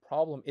says the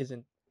problem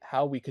isn't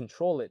how we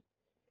control it;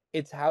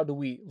 it's how do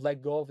we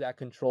let go of that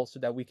control so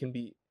that we can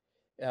be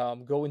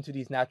go into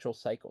these natural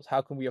cycles.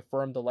 How can we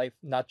affirm the life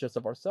not just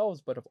of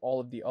ourselves but of all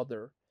of the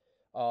other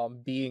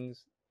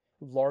beings,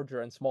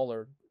 larger and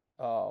smaller,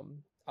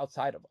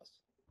 outside of us?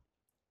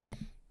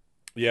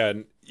 Yeah,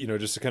 and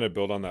just to kind of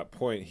build on that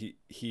point,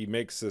 he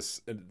makes this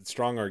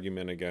strong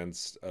argument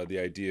against the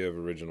idea of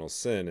original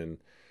sin, and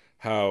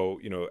how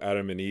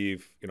Adam and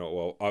Eve,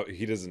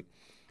 he doesn't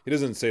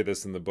say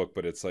this in the book,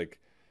 but it's like,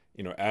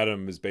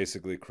 Adam is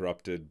basically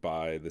corrupted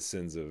by the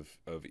sins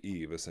of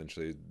Eve,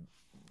 essentially,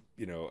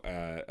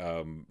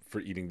 for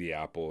eating the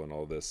apple and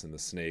all this, and the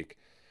snake.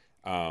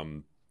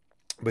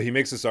 But he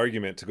makes this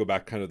argument to go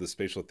back kind of the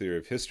spatial theory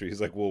of history.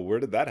 He's like, well, where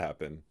did that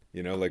happen?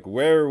 Like,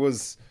 where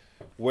was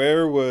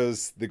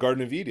the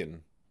Garden of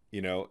Eden?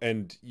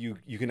 And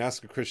you can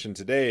ask a Christian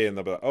today, and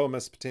they'll be like, oh,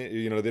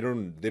 Mesopotamia. They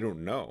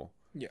don't know,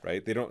 Yeah.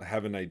 right? They don't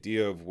have an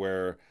idea of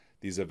where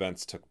these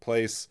events took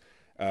place.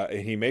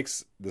 And he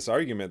makes this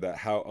argument that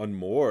how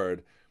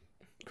unmoored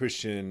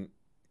Christian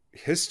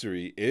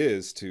history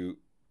is to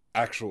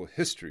actual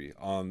history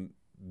on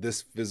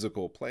this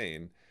physical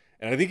plane.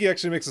 And I think he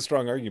actually makes a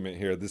strong argument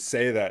here to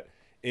say that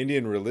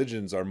Indian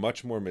religions are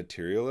much more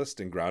materialist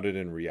and grounded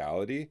in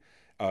reality,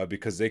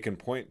 because they can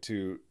point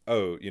to,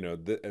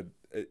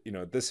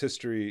 this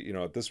history,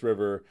 at this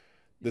river,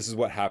 this is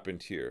what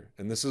happened here,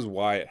 and this is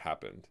why it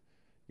happened.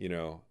 We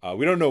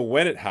don't know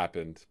when it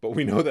happened, but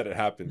we know that it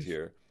happened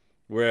here.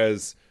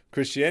 Whereas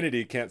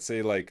Christianity can't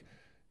say, like,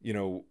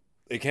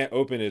 it can't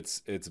open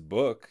its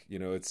book,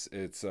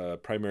 its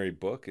primary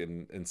book,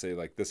 and say,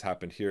 like, this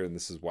happened here and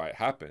this is why it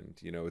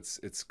happened.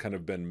 It's kind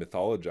of been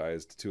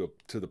mythologized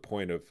to the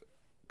point of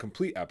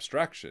complete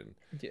abstraction.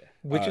 Yeah,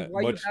 which is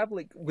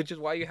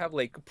why you have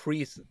like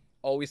priests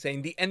always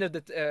saying the end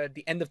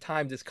of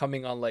times is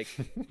coming on, like,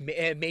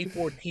 May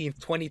 14th,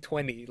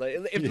 2020.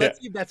 Like, if let's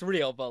see if that's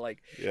real, but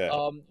like,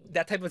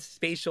 that type of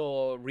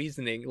spatial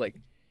reasoning, like,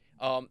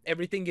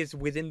 everything is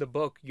within the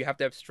book. You have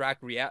to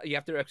extract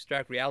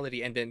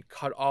reality and then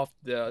cut off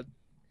the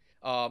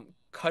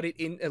cut it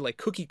in, like,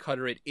 cookie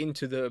cutter it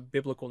into the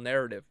biblical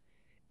narrative.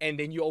 And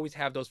then you always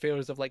have those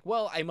failures of like,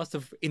 well, I must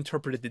have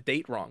interpreted the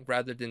date wrong,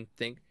 rather than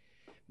think,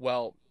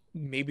 well,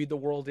 maybe the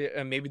world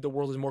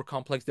is more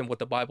complex than what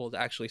the Bible is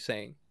actually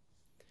saying.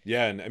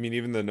 Yeah, and I mean,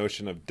 even the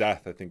notion of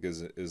death, I think,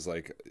 is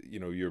like,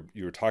 you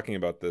were talking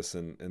about this,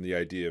 and the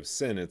idea of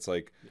sin. It's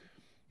like,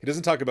 he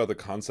doesn't talk about the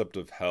concept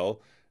of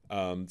hell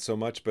so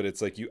much, but it's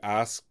like, you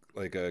ask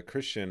like a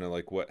Christian,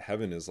 like, what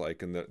heaven is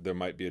like, and there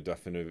might be a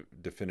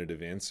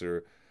definitive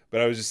answer.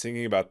 But I was just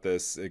thinking about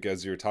this, like,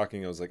 as you were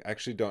talking, I was like, I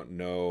actually don't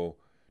know.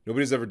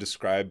 Nobody's ever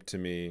described to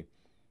me,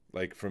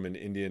 like, from an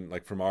Indian,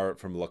 like, from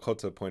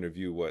Lakota point of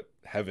view, what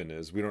heaven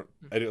is. We don't,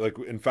 like,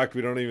 in fact,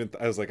 we don't even,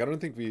 I was like, I don't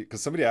think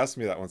because somebody asked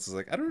me that once. I was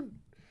like, I don't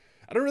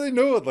really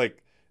know,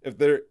 like, if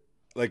they're,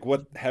 like,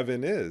 what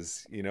heaven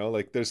is,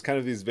 like, there's kind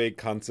of these vague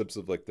concepts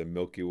of, like, the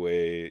Milky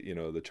Way,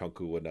 the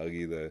Chanku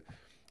Wanagi,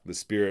 the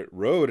spirit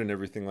road and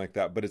everything like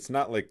that. But it's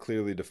not, like,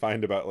 clearly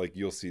defined about, like,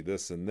 you'll see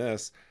this and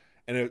this.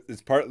 And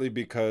it's partly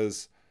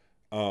because,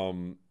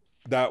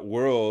 that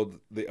world,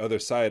 the other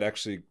side,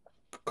 actually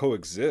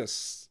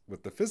coexists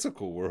with the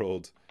physical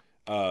world,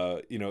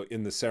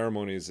 in the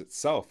ceremonies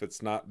itself.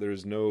 It's not,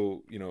 there's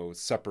no,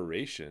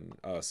 separation,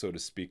 so to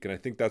speak. And I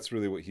think that's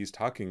really what he's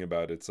talking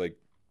about. It's like,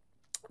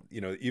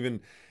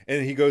 even,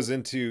 and he goes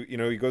into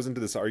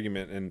this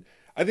argument, and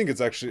I think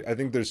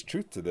there's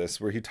truth to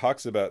this, where he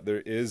talks about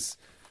there is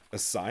a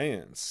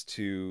science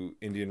to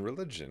Indian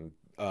religion.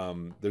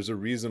 There's a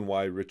reason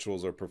why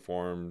rituals are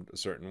performed a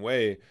certain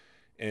way.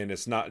 And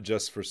it's not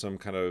just for some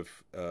kind of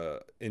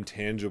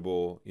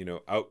intangible,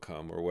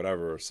 outcome or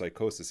whatever, or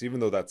psychosis, even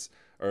though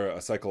or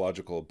a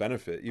psychological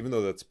benefit, even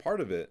though that's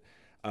part of it.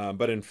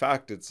 But in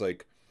fact, it's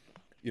like,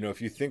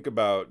 if you think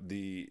about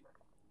the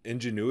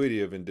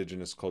ingenuity of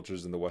indigenous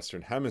cultures in the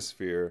Western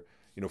Hemisphere,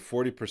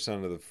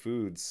 40% of the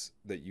foods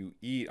that you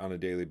eat on a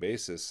daily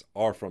basis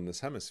are from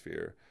this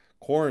hemisphere.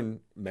 Corn,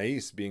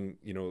 maize being,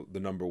 the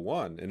number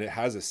one, and it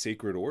has a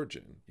sacred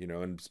origin,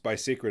 and by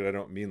sacred, I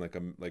don't mean like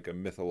a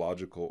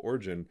mythological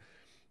origin,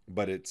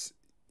 but it's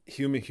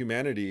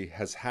humanity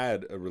has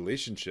had a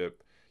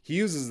relationship. He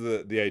uses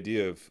the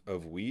idea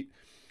of wheat,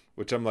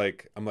 which I'm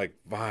like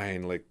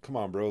Vine, like come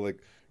on, bro, like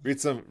read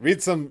some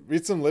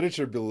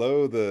literature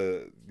below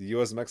the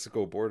U.S.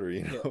 Mexico border,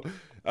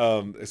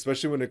 Yeah.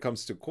 especially when it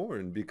comes to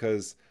corn,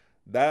 because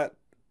that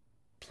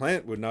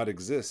plant would not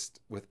exist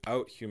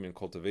without human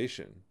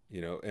cultivation,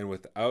 and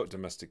without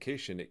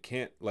domestication. It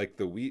can't,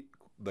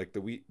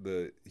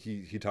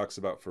 he talks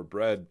about for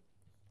bread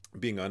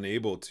being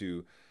unable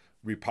to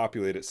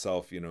repopulate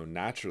itself,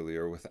 naturally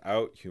or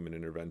without human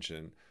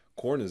intervention.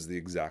 Corn is the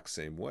exact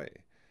same way.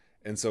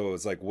 And so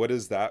it's like, what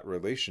is that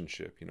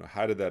relationship?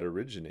 How did that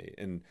originate?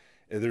 And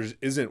there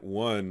isn't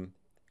one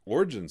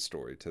origin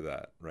story to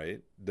that,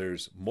 right?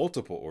 There's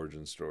multiple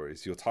origin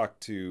stories. You'll talk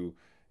to,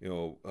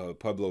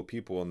 Pueblo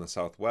people in the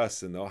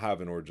Southwest, and they'll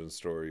have an origin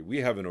story. We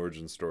have an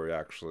origin story,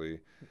 actually,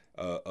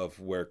 of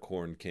where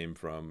corn came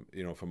from,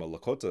 from a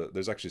Lakota.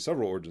 There's actually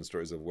several origin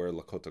stories of where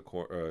Lakota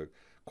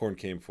corn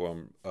came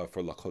from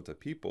for Lakota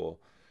people.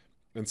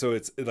 And so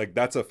it's like,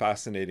 that's a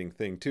fascinating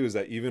thing too, is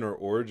that even our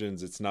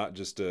origins, it's not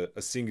just a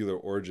singular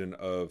origin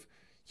of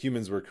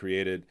humans were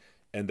created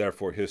and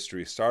therefore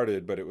history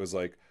started, but it was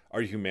like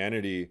our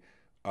humanity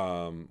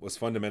was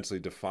fundamentally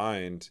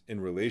defined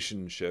in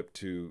relationship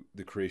to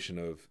the creation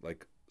of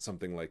like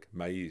something like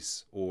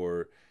maize,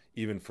 or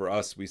even for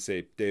us, we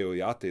say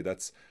teoyate.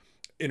 That's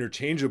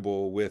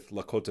interchangeable with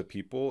Lakota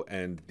people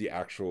and the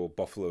actual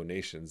Buffalo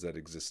nations that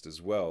exist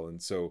as well.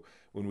 And so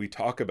when we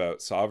talk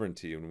about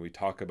sovereignty, when we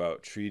talk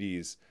about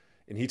treaties,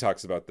 and he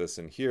talks about this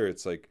in here,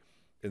 it's like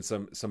in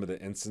some of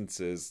the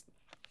instances,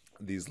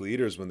 these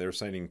leaders, when they're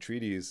signing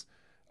treaties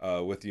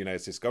with the United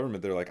States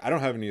government, they're like, I don't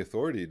have any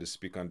authority to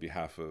speak on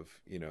behalf of,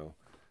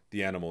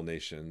 the animal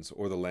nations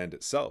or the land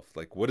itself.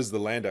 Like, what does the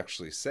land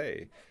actually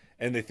say?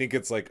 And they think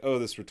it's like, oh,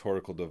 this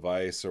rhetorical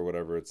device or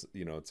whatever. It's,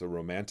 it's a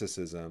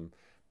romanticism.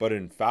 But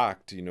in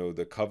fact,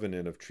 the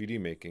covenant of treaty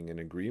making and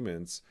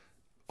agreements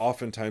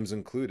oftentimes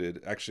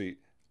included, actually,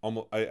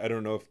 almost, I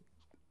don't know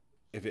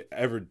if it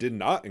ever did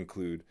not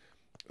include,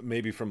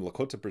 maybe from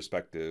Lakota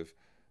perspective,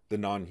 the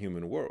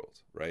non-human world,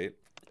 right?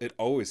 It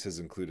always has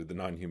included the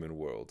non-human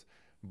world,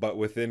 but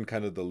within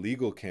kind of the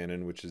legal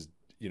canon, which is,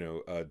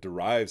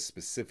 derived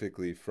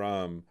specifically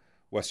from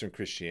Western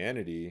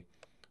Christianity,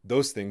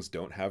 those things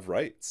don't have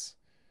rights.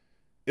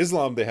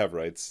 Islam, they have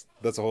rights.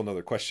 That's a whole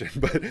nother question.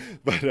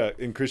 But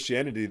in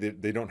Christianity,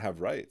 they don't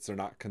have rights. They're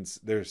not.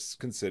 They're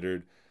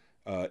considered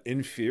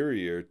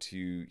inferior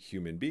to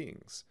human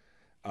beings.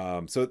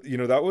 So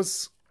that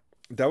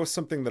was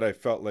something that I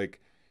felt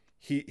like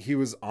he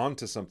was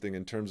onto something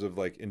in terms of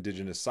like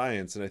indigenous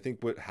science. And I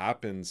think what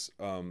happens,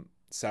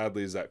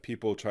 sadly, is that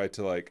people try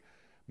to like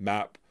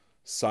map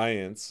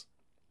science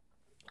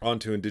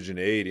onto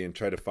indigeneity and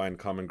try to find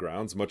common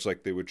grounds, much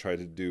like they would try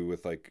to do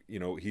with like,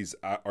 he's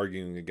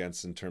arguing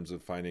against in terms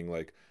of finding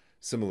like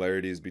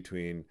similarities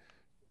between,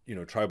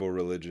 tribal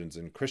religions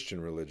and Christian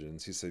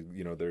religions. He said,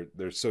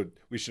 they're so,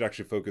 we should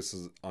actually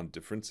focus on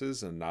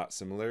differences and not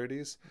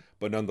similarities,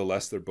 but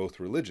nonetheless, they're both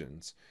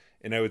religions.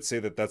 And I would say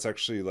that that's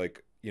actually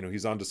like,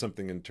 he's onto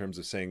something in terms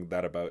of saying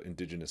that about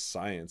indigenous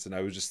science. And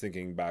I was just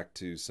thinking back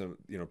to some,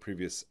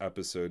 previous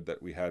episode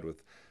that we had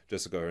with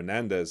Jessica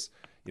Hernandez,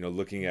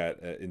 looking at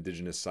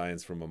indigenous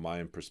science from a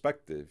Mayan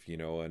perspective,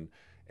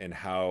 and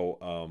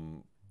how,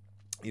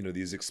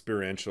 these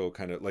experiential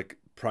kind of like,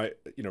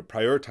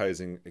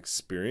 prioritizing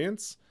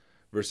experience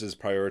versus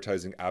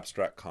prioritizing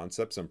abstract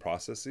concepts and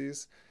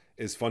processes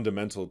is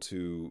fundamental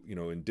to,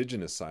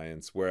 indigenous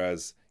science.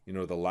 Whereas,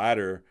 the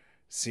latter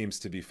seems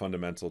to be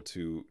fundamental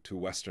to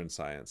Western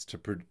science.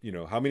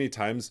 How many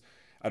times,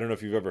 I don't know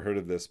if you've ever heard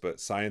of this, but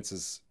science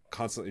is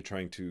constantly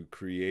trying to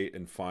create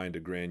and find a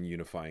grand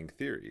unifying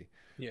theory,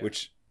 Yeah.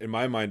 which in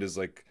my mind is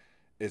like,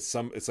 it's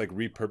like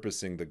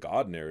repurposing the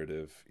God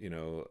narrative,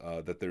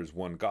 that there's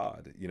one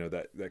God,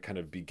 that kind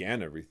of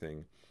began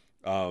everything.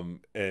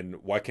 And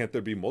why can't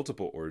there be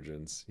multiple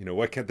origins?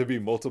 Why can't there be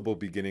multiple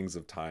beginnings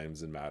of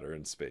times and matter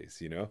and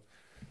space,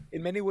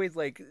 In many ways,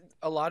 like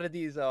a lot of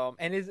these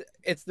and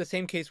it's the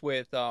same case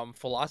with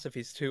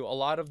philosophies too. A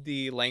lot of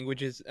the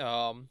languages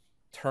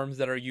terms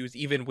that are used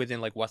even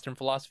within like Western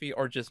philosophy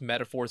are just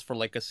metaphors for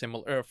like a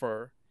similar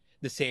for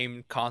the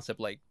same concept,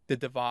 like the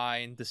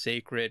divine, the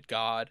sacred,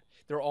 God.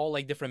 They're all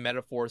like different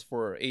metaphors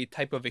for a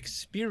type of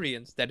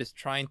experience that is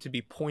trying to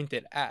be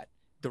pointed at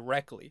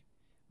directly,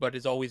 but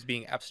is always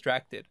being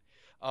abstracted.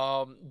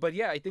 But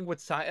yeah, I think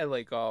with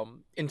like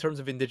in terms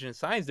of indigenous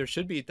science, there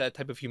should be that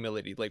type of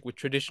humility, like with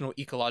traditional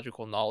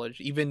ecological knowledge.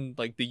 Even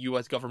like the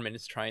U.S. government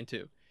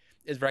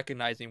is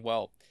recognizing,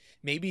 well,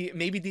 maybe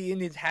the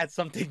Indians had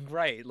something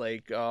right,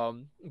 like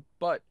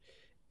but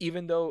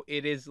even though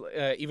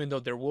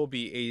there will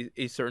be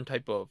a certain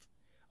type of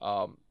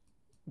um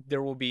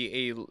there will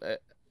be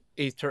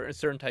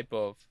certain type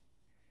of,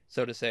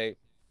 so to say,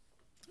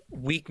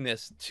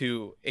 weakness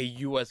to a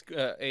U.S.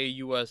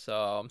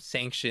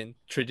 sanctioned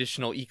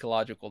traditional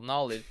ecological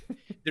knowledge.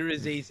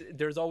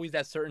 There's always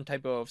that certain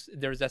type of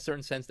there's that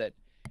certain sense that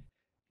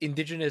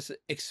indigenous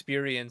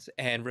experience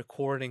and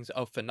recordings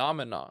of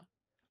phenomena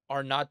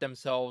are not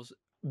themselves,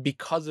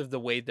 because of the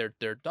way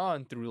they're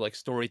done through like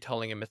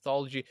storytelling and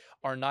mythology,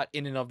 are not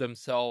in and of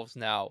themselves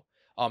now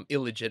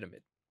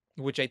illegitimate,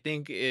 which I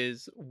think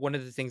is one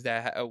of the things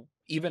that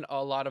even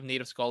a lot of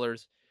native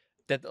scholars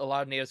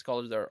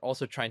are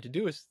also trying to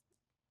do, is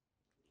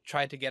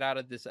try to get out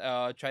of this,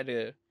 try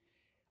to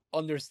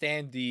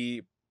understand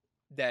the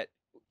that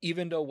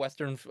even though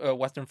Western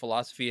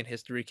philosophy and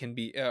history can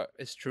be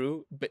is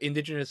true, but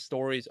indigenous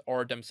stories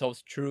are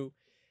themselves true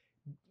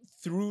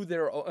through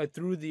their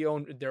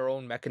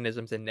own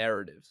mechanisms and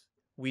narratives.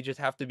 We just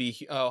have to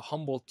be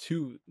humble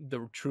to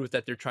the truth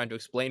that they're trying to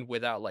explain,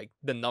 without like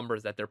the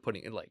numbers that they're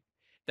putting in, like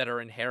that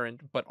are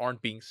inherent but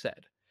aren't being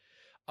said.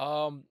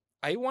 Um,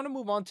 I want to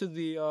move on to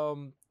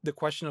the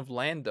question of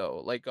land,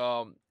 though, like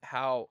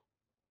how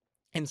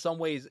in some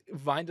ways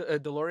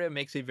Deloria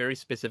makes a very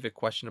specific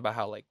question about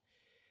how like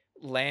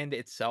land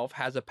itself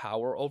has a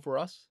power over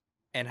us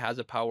and has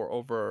a power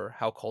over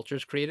how culture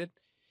is created.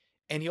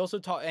 And he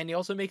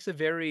also makes a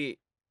very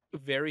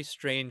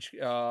strange,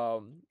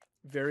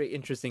 very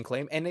interesting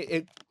claim. And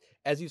it,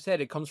 as you said,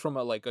 it comes from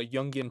a like a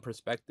Jungian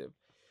perspective.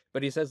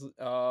 But he says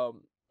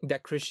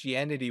that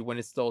Christianity, when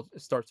it still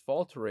starts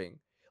faltering,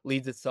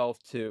 leads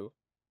itself to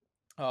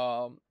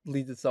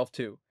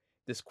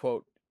this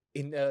quote,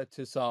 in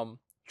to some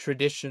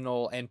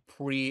traditional and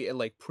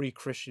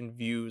pre-Christian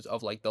views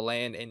of like the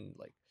land, and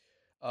like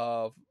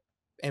of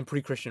and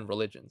pre-Christian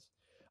religions.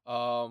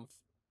 Um,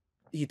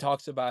 he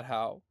talks about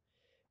how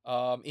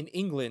in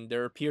England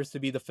there appears to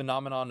be the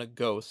phenomenon of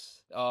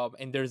ghosts,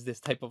 and there's this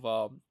type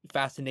of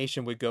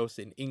fascination with ghosts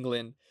in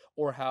England,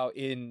 or how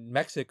in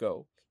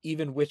Mexico,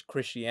 even with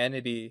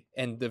Christianity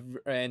and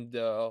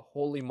the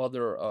Holy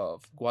Mother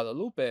of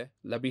Guadalupe,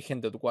 La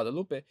Virgen de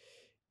Guadalupe,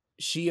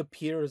 she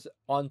appears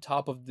on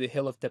top of the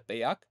hill of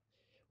Tepeyac,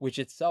 which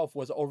itself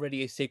was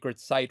already a sacred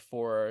site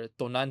for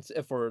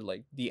for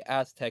like the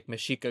Aztec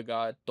Mexica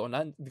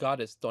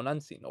goddess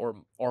Tonantzin,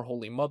 or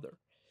Holy Mother.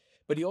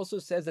 But he also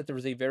says that there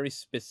was a very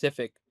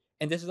specific,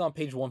 and this is on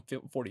page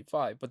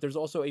 145, but there's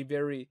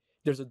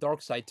a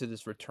dark side to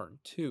this return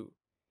too,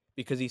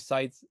 because he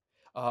cites,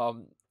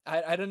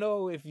 I don't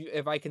know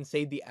if I can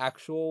say the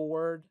actual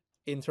word,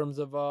 in terms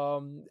of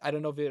I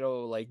don't know if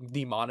it'll like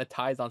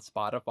demonetize on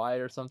Spotify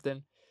or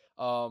something,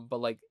 but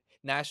like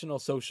National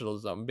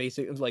Socialism,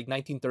 basically like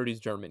 1930s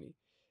Germany,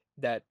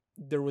 that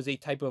there was a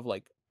type of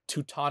like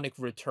Teutonic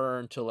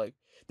return to like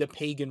the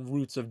pagan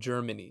roots of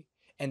Germany,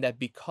 and that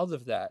because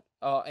of that,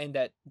 and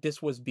that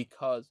this was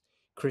because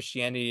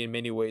Christianity in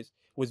many ways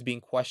was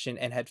being questioned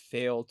and had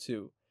failed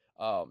to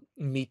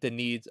meet the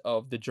needs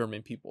of the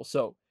German people.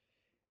 So,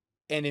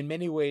 and in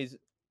many ways,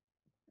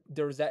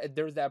 there's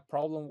that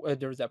problem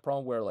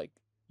where like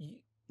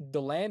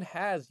the land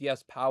has,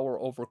 yes, power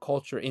over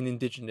culture in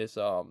indigenous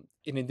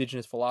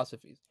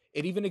philosophies.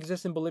 It even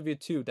exists in Bolivia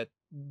too, that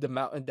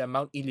Mount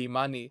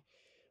Illimani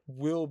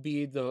will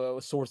be the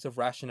source of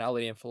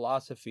rationality and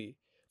philosophy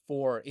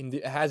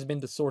has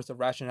been the source of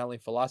rationality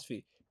and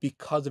philosophy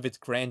because of its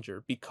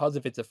grandeur, because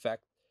of its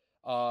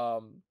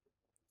um,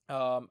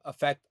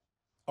 effect,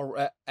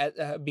 or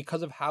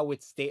because of how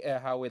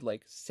how it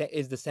like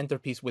is the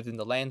centerpiece within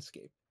the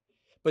landscape.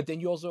 But then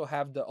you also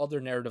have the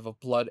other narrative of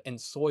blood and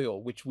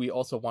soil, which we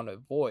also want to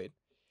avoid.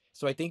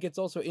 So I think it's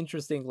also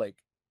interesting,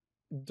 like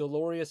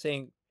Deloria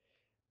saying,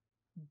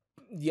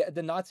 yeah,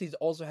 the Nazis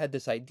also had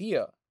this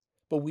idea,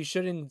 but we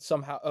shouldn't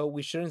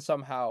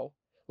somehow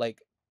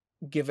like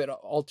give it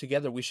all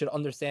together. We should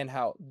understand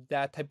how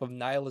that type of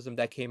nihilism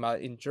that came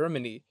out in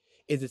Germany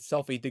is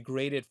itself a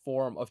degraded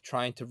form of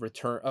trying to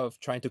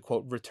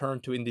quote return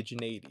to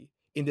indigeneity.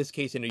 In this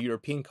case, in a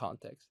European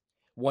context,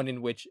 one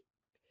in which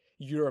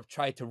Europe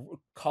tried to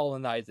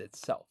colonize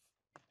itself.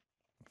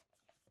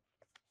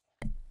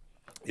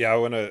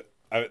 Yeah,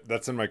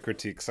 that's in my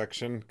critique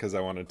section because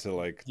I wanted to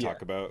like Yeah.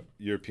 talk about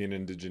European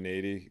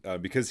indigeneity,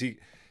 because he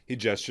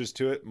gestures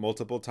to it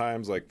multiple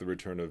times, like the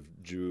return of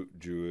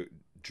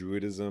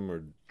Druidism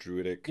or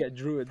Druidic Yeah,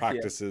 Druids. Yeah.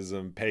 practices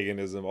and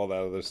paganism, all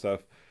that other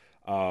stuff.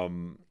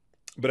 Um,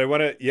 but I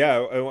want to, yeah,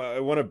 I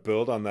want to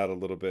build on that a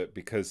little bit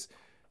because,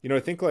 I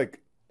think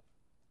like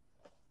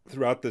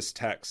throughout this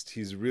text,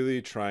 he's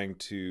really trying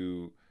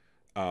to,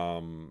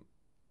 um,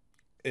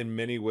 in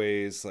many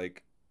ways,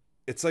 like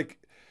it's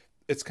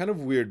kind of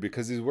weird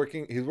because he's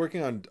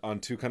working on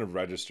two kind of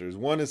registers.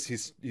 One is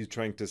he's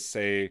trying to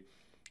say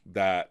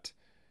that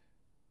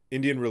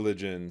Indian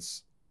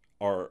religions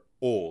are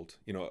old,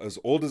 as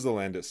old as the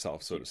land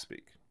itself, so Yeah. to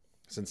speak,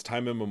 since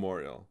time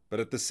immemorial. But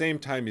at the same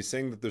time, he's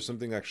saying that there's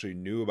something actually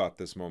new about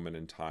this moment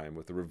in time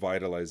with the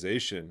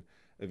revitalization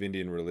of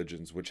Indian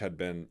religions, which had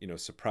been,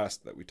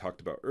 suppressed, that we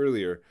talked about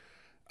earlier,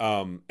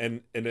 and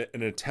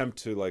an attempt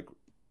to like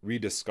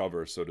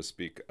rediscover, so to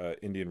speak,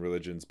 Indian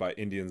religions by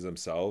Indians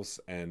themselves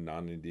and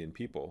non-Indian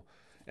people.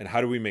 and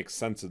how do we make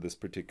sense of this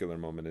particular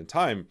moment in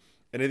time?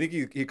 And I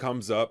think he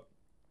comes up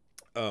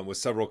with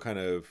several kind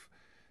of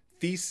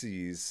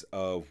theses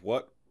of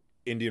what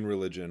Indian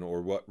religion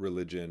or what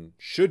religion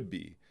should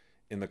be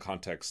in the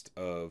context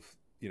of,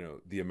 you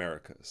know, the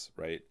Americas,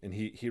 right? And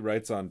he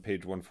writes on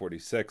page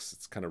 146,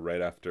 it's kind of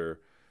right after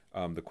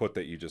the quote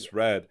that you just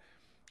read: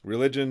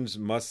 religions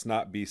must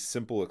not be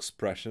simple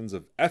expressions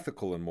of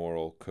ethical and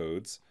moral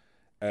codes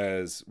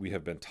as we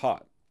have been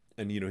taught.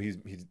 And, you know,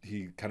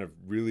 he kind of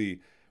really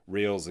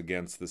rails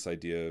against this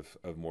idea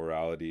of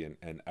morality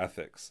and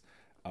ethics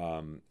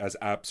as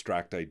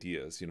abstract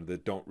ideas, you know,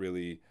 that don't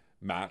really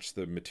match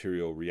the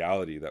material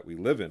reality that we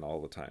live in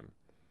all the time.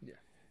 Yeah.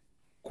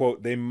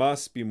 Quote, they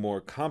must be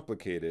more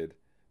complicated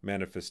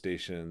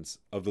manifestations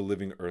of the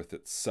living earth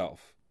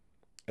itself.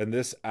 And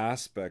this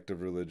aspect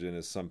of religion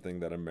is something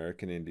that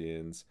American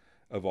Indians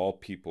of all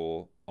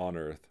people on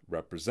earth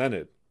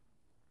represented.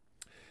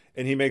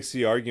 And he makes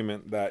the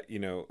argument that, you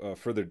know,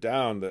 further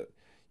down, that,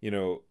 you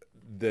know,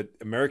 that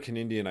American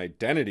Indian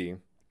identity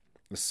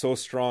is so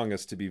strong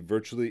as to be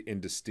virtually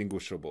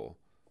indistinguishable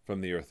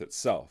from the earth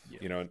itself. Yeah.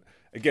 You know, and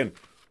again,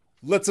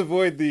 let's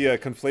avoid the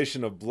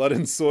conflation of blood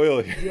and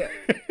soil here. Yeah.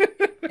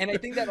 And I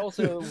think that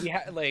also we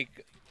have,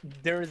 like,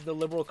 there is the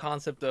liberal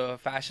concept of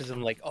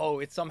fascism, like, oh,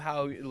 it's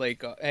somehow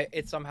like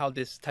it's somehow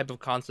this type of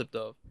concept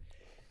of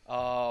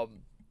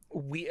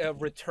we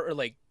return,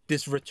 like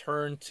this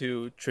return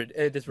to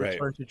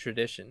return to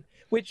tradition,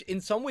 which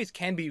in some ways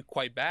can be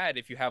quite bad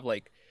if you have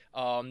like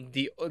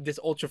this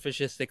ultra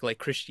fascistic like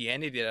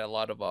Christianity that a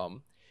lot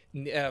of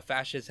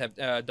fascists have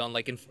done,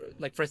 like in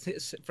like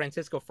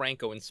Francisco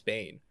Franco in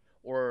Spain,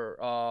 or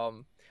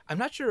I'm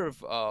not sure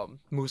if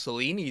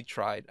Mussolini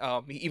tried,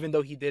 even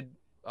though he did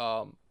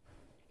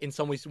in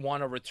some ways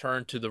want to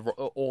return to the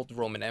old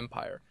Roman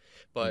Empire.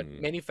 But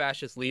many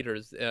fascist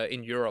leaders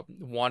in Europe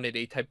wanted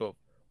a type of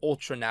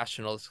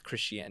ultra-nationalist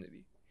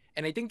Christianity.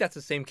 And I think that's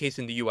the same case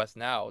in the US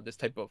now, this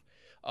type of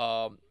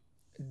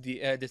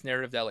this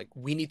narrative that like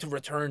we need to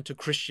return to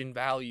Christian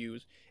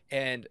values,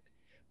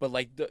 but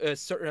like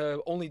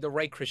only the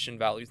right Christian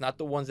values, not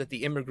the ones that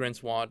the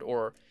immigrants want,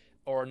 or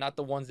not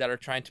the ones that are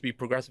trying to be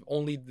progressive,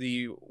 only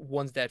the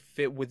ones that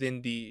fit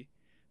within the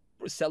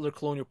settler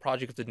colonial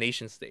project of the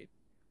nation state.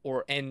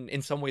 And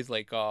in some ways,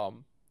 like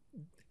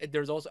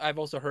I've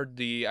also heard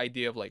the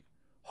idea of like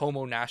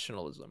homo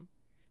nationalism,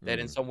 that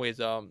in some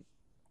ways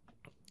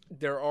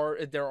there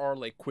are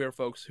like queer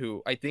folks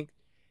who I think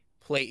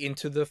play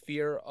into the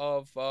fear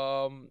of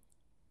POCs,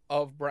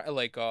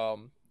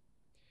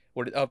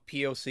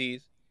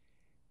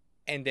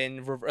 and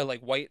then like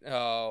white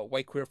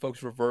queer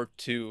folks revert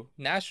to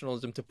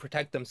nationalism to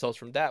protect themselves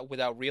from that,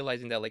 without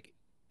realizing that like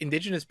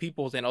indigenous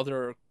peoples and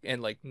other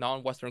and like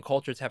non-Western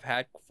cultures have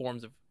had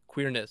forms of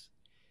queerness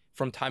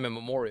from time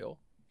immemorial,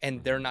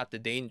 and they're not the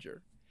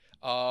danger.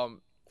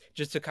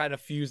 Just to kind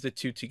of fuse the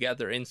two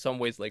together in some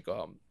ways, like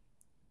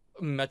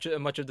much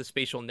of the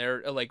spatial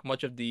narrative, like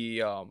much of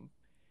the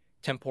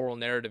temporal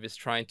narrative is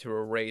trying to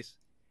erase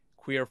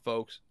queer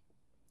folks.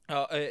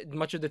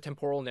 Much of the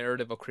temporal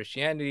narrative of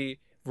Christianity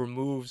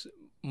removes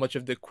much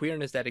of the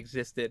queerness that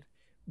existed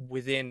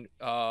within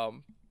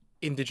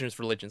indigenous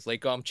religions,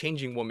 like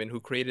Changing Woman, who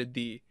created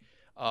the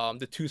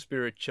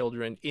two-spirit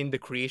children in the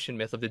creation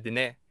myth of the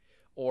Dene,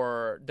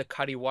 or the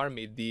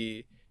Kariwarmi,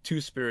 the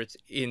two spirits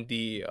in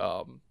the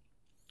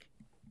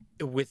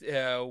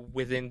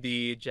within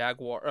the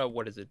jaguar.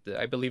 What is it?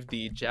 I believe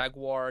the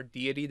jaguar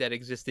deity that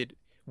existed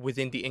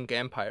within the Inca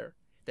Empire.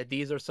 That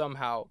these are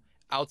somehow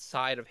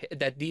outside of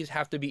that. These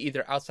have to be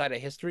either outside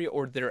of history,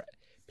 or they're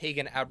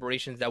pagan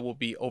aberrations that will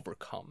be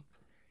overcome.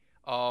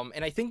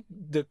 And I think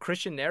the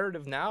Christian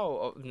narrative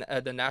now,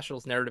 the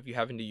nationalist narrative you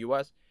have in the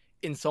U.S.,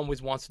 in some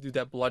ways wants to do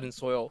that blood and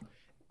soil.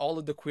 All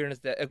of the queerness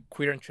that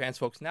queer and trans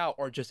folks now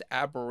are just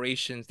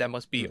aberrations that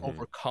must be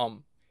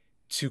overcome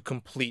to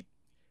complete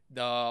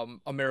the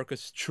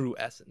America's true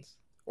essence,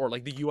 or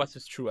like the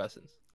U.S.'s true essence.